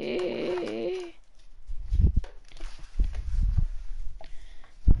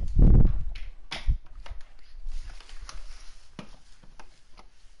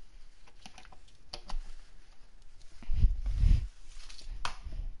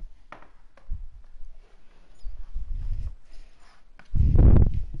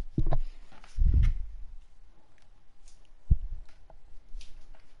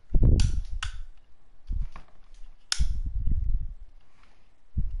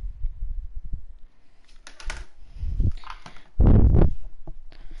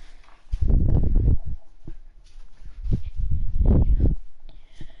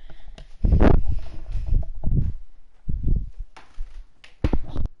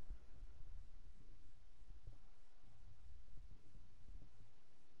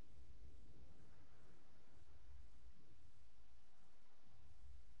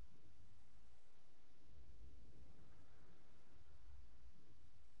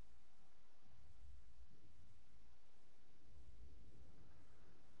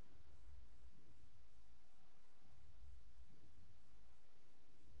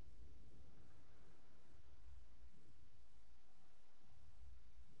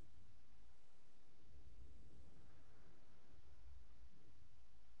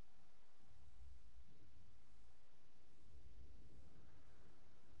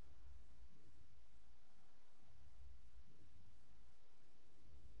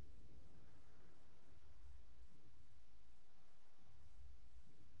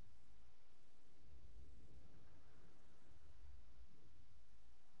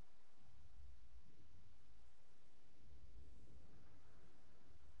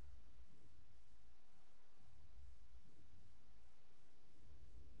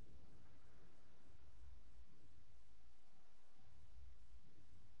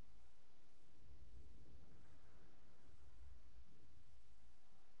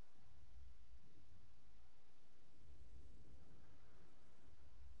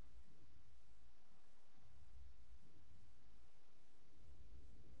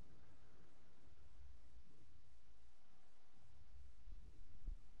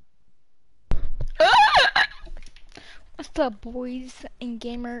 What's up, boys and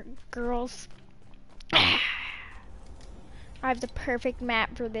gamer girls? I have the perfect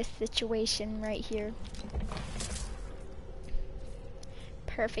map for this situation right here.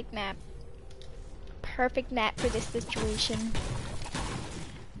 Perfect map. Perfect map for this situation.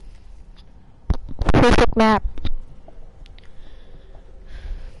 Perfect map.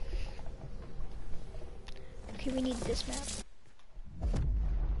 Okay, we need this map.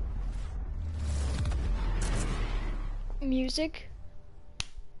 Music.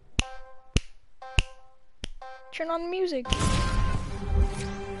 Turn on the music.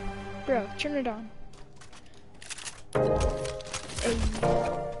 Bro, turn it on. Hey.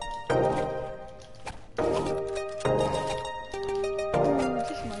 Ooh, this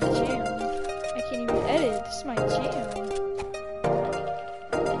is my jam. I can't even edit. This is my jam.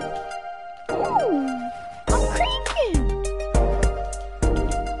 Ooh, I'm cranking.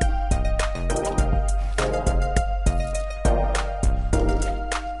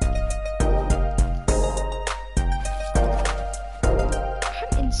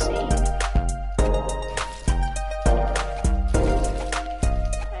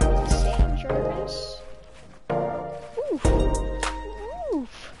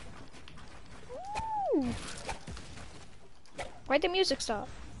 Why'd the music stop?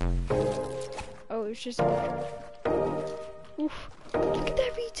 Oh, it's just. Oof. Look at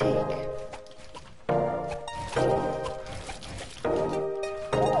that retake.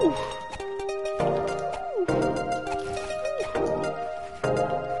 Oof.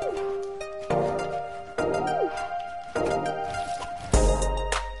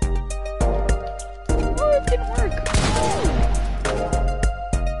 Oh, it didn't work.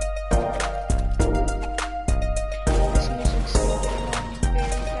 This music's getting on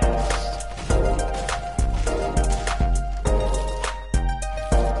very fast.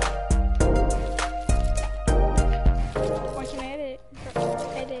 Why can't I edit?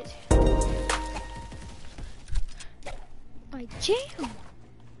 Edit. My jam.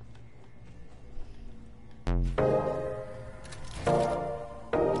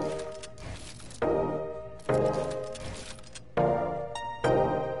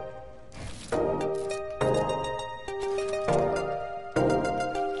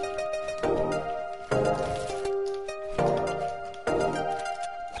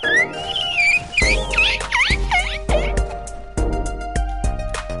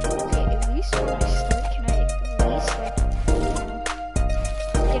 Okay, at least when I start, can I at least like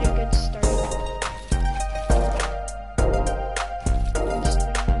get a good start? I'm just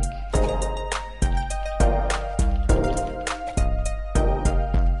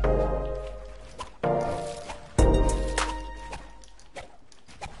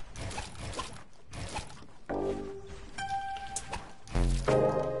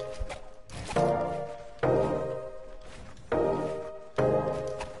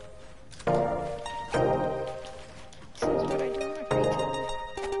this is what I do in my free time.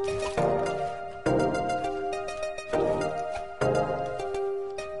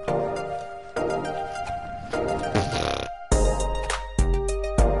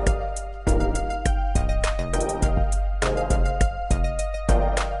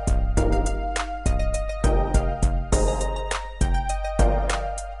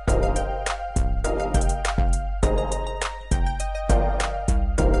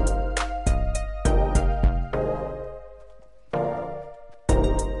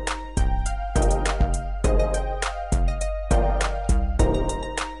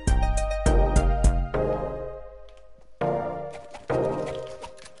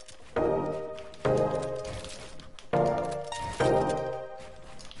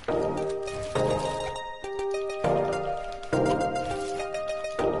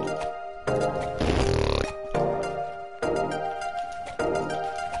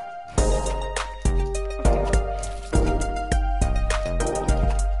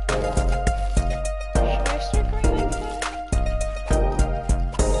 Should I start going like that?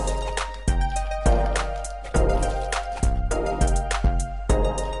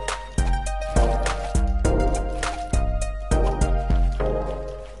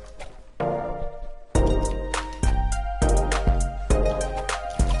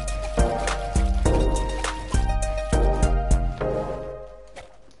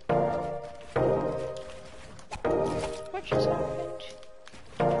 What just happened?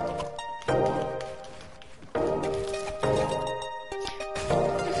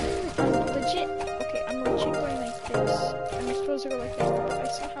 I'm legit going like this. I'm supposed to go like this, but I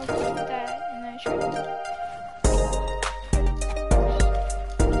somehow did that, and then I tried to.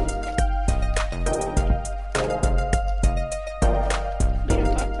 You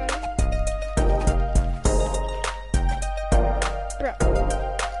don't talk about it? Bro,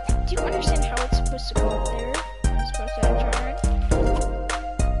 do you understand how it's supposed to go up there? I'm supposed to churn.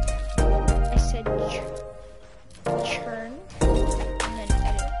 I said churn, and then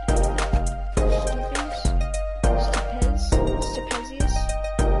edit. Stupezius.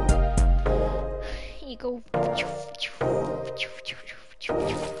 You go. What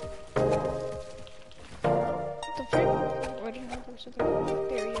the frick? Why do you have those other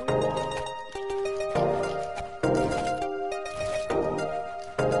barrier?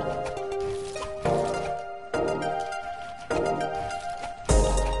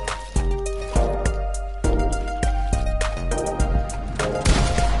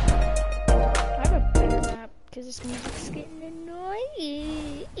 I have a better map because this music's getting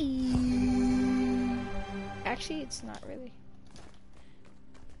annoying. Actually, it's not really.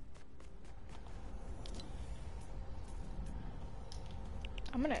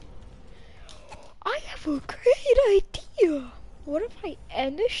 I have a great idea. What if I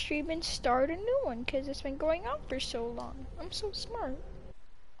end the stream and start a new one? Because it's been going on for so long. I'm so smart.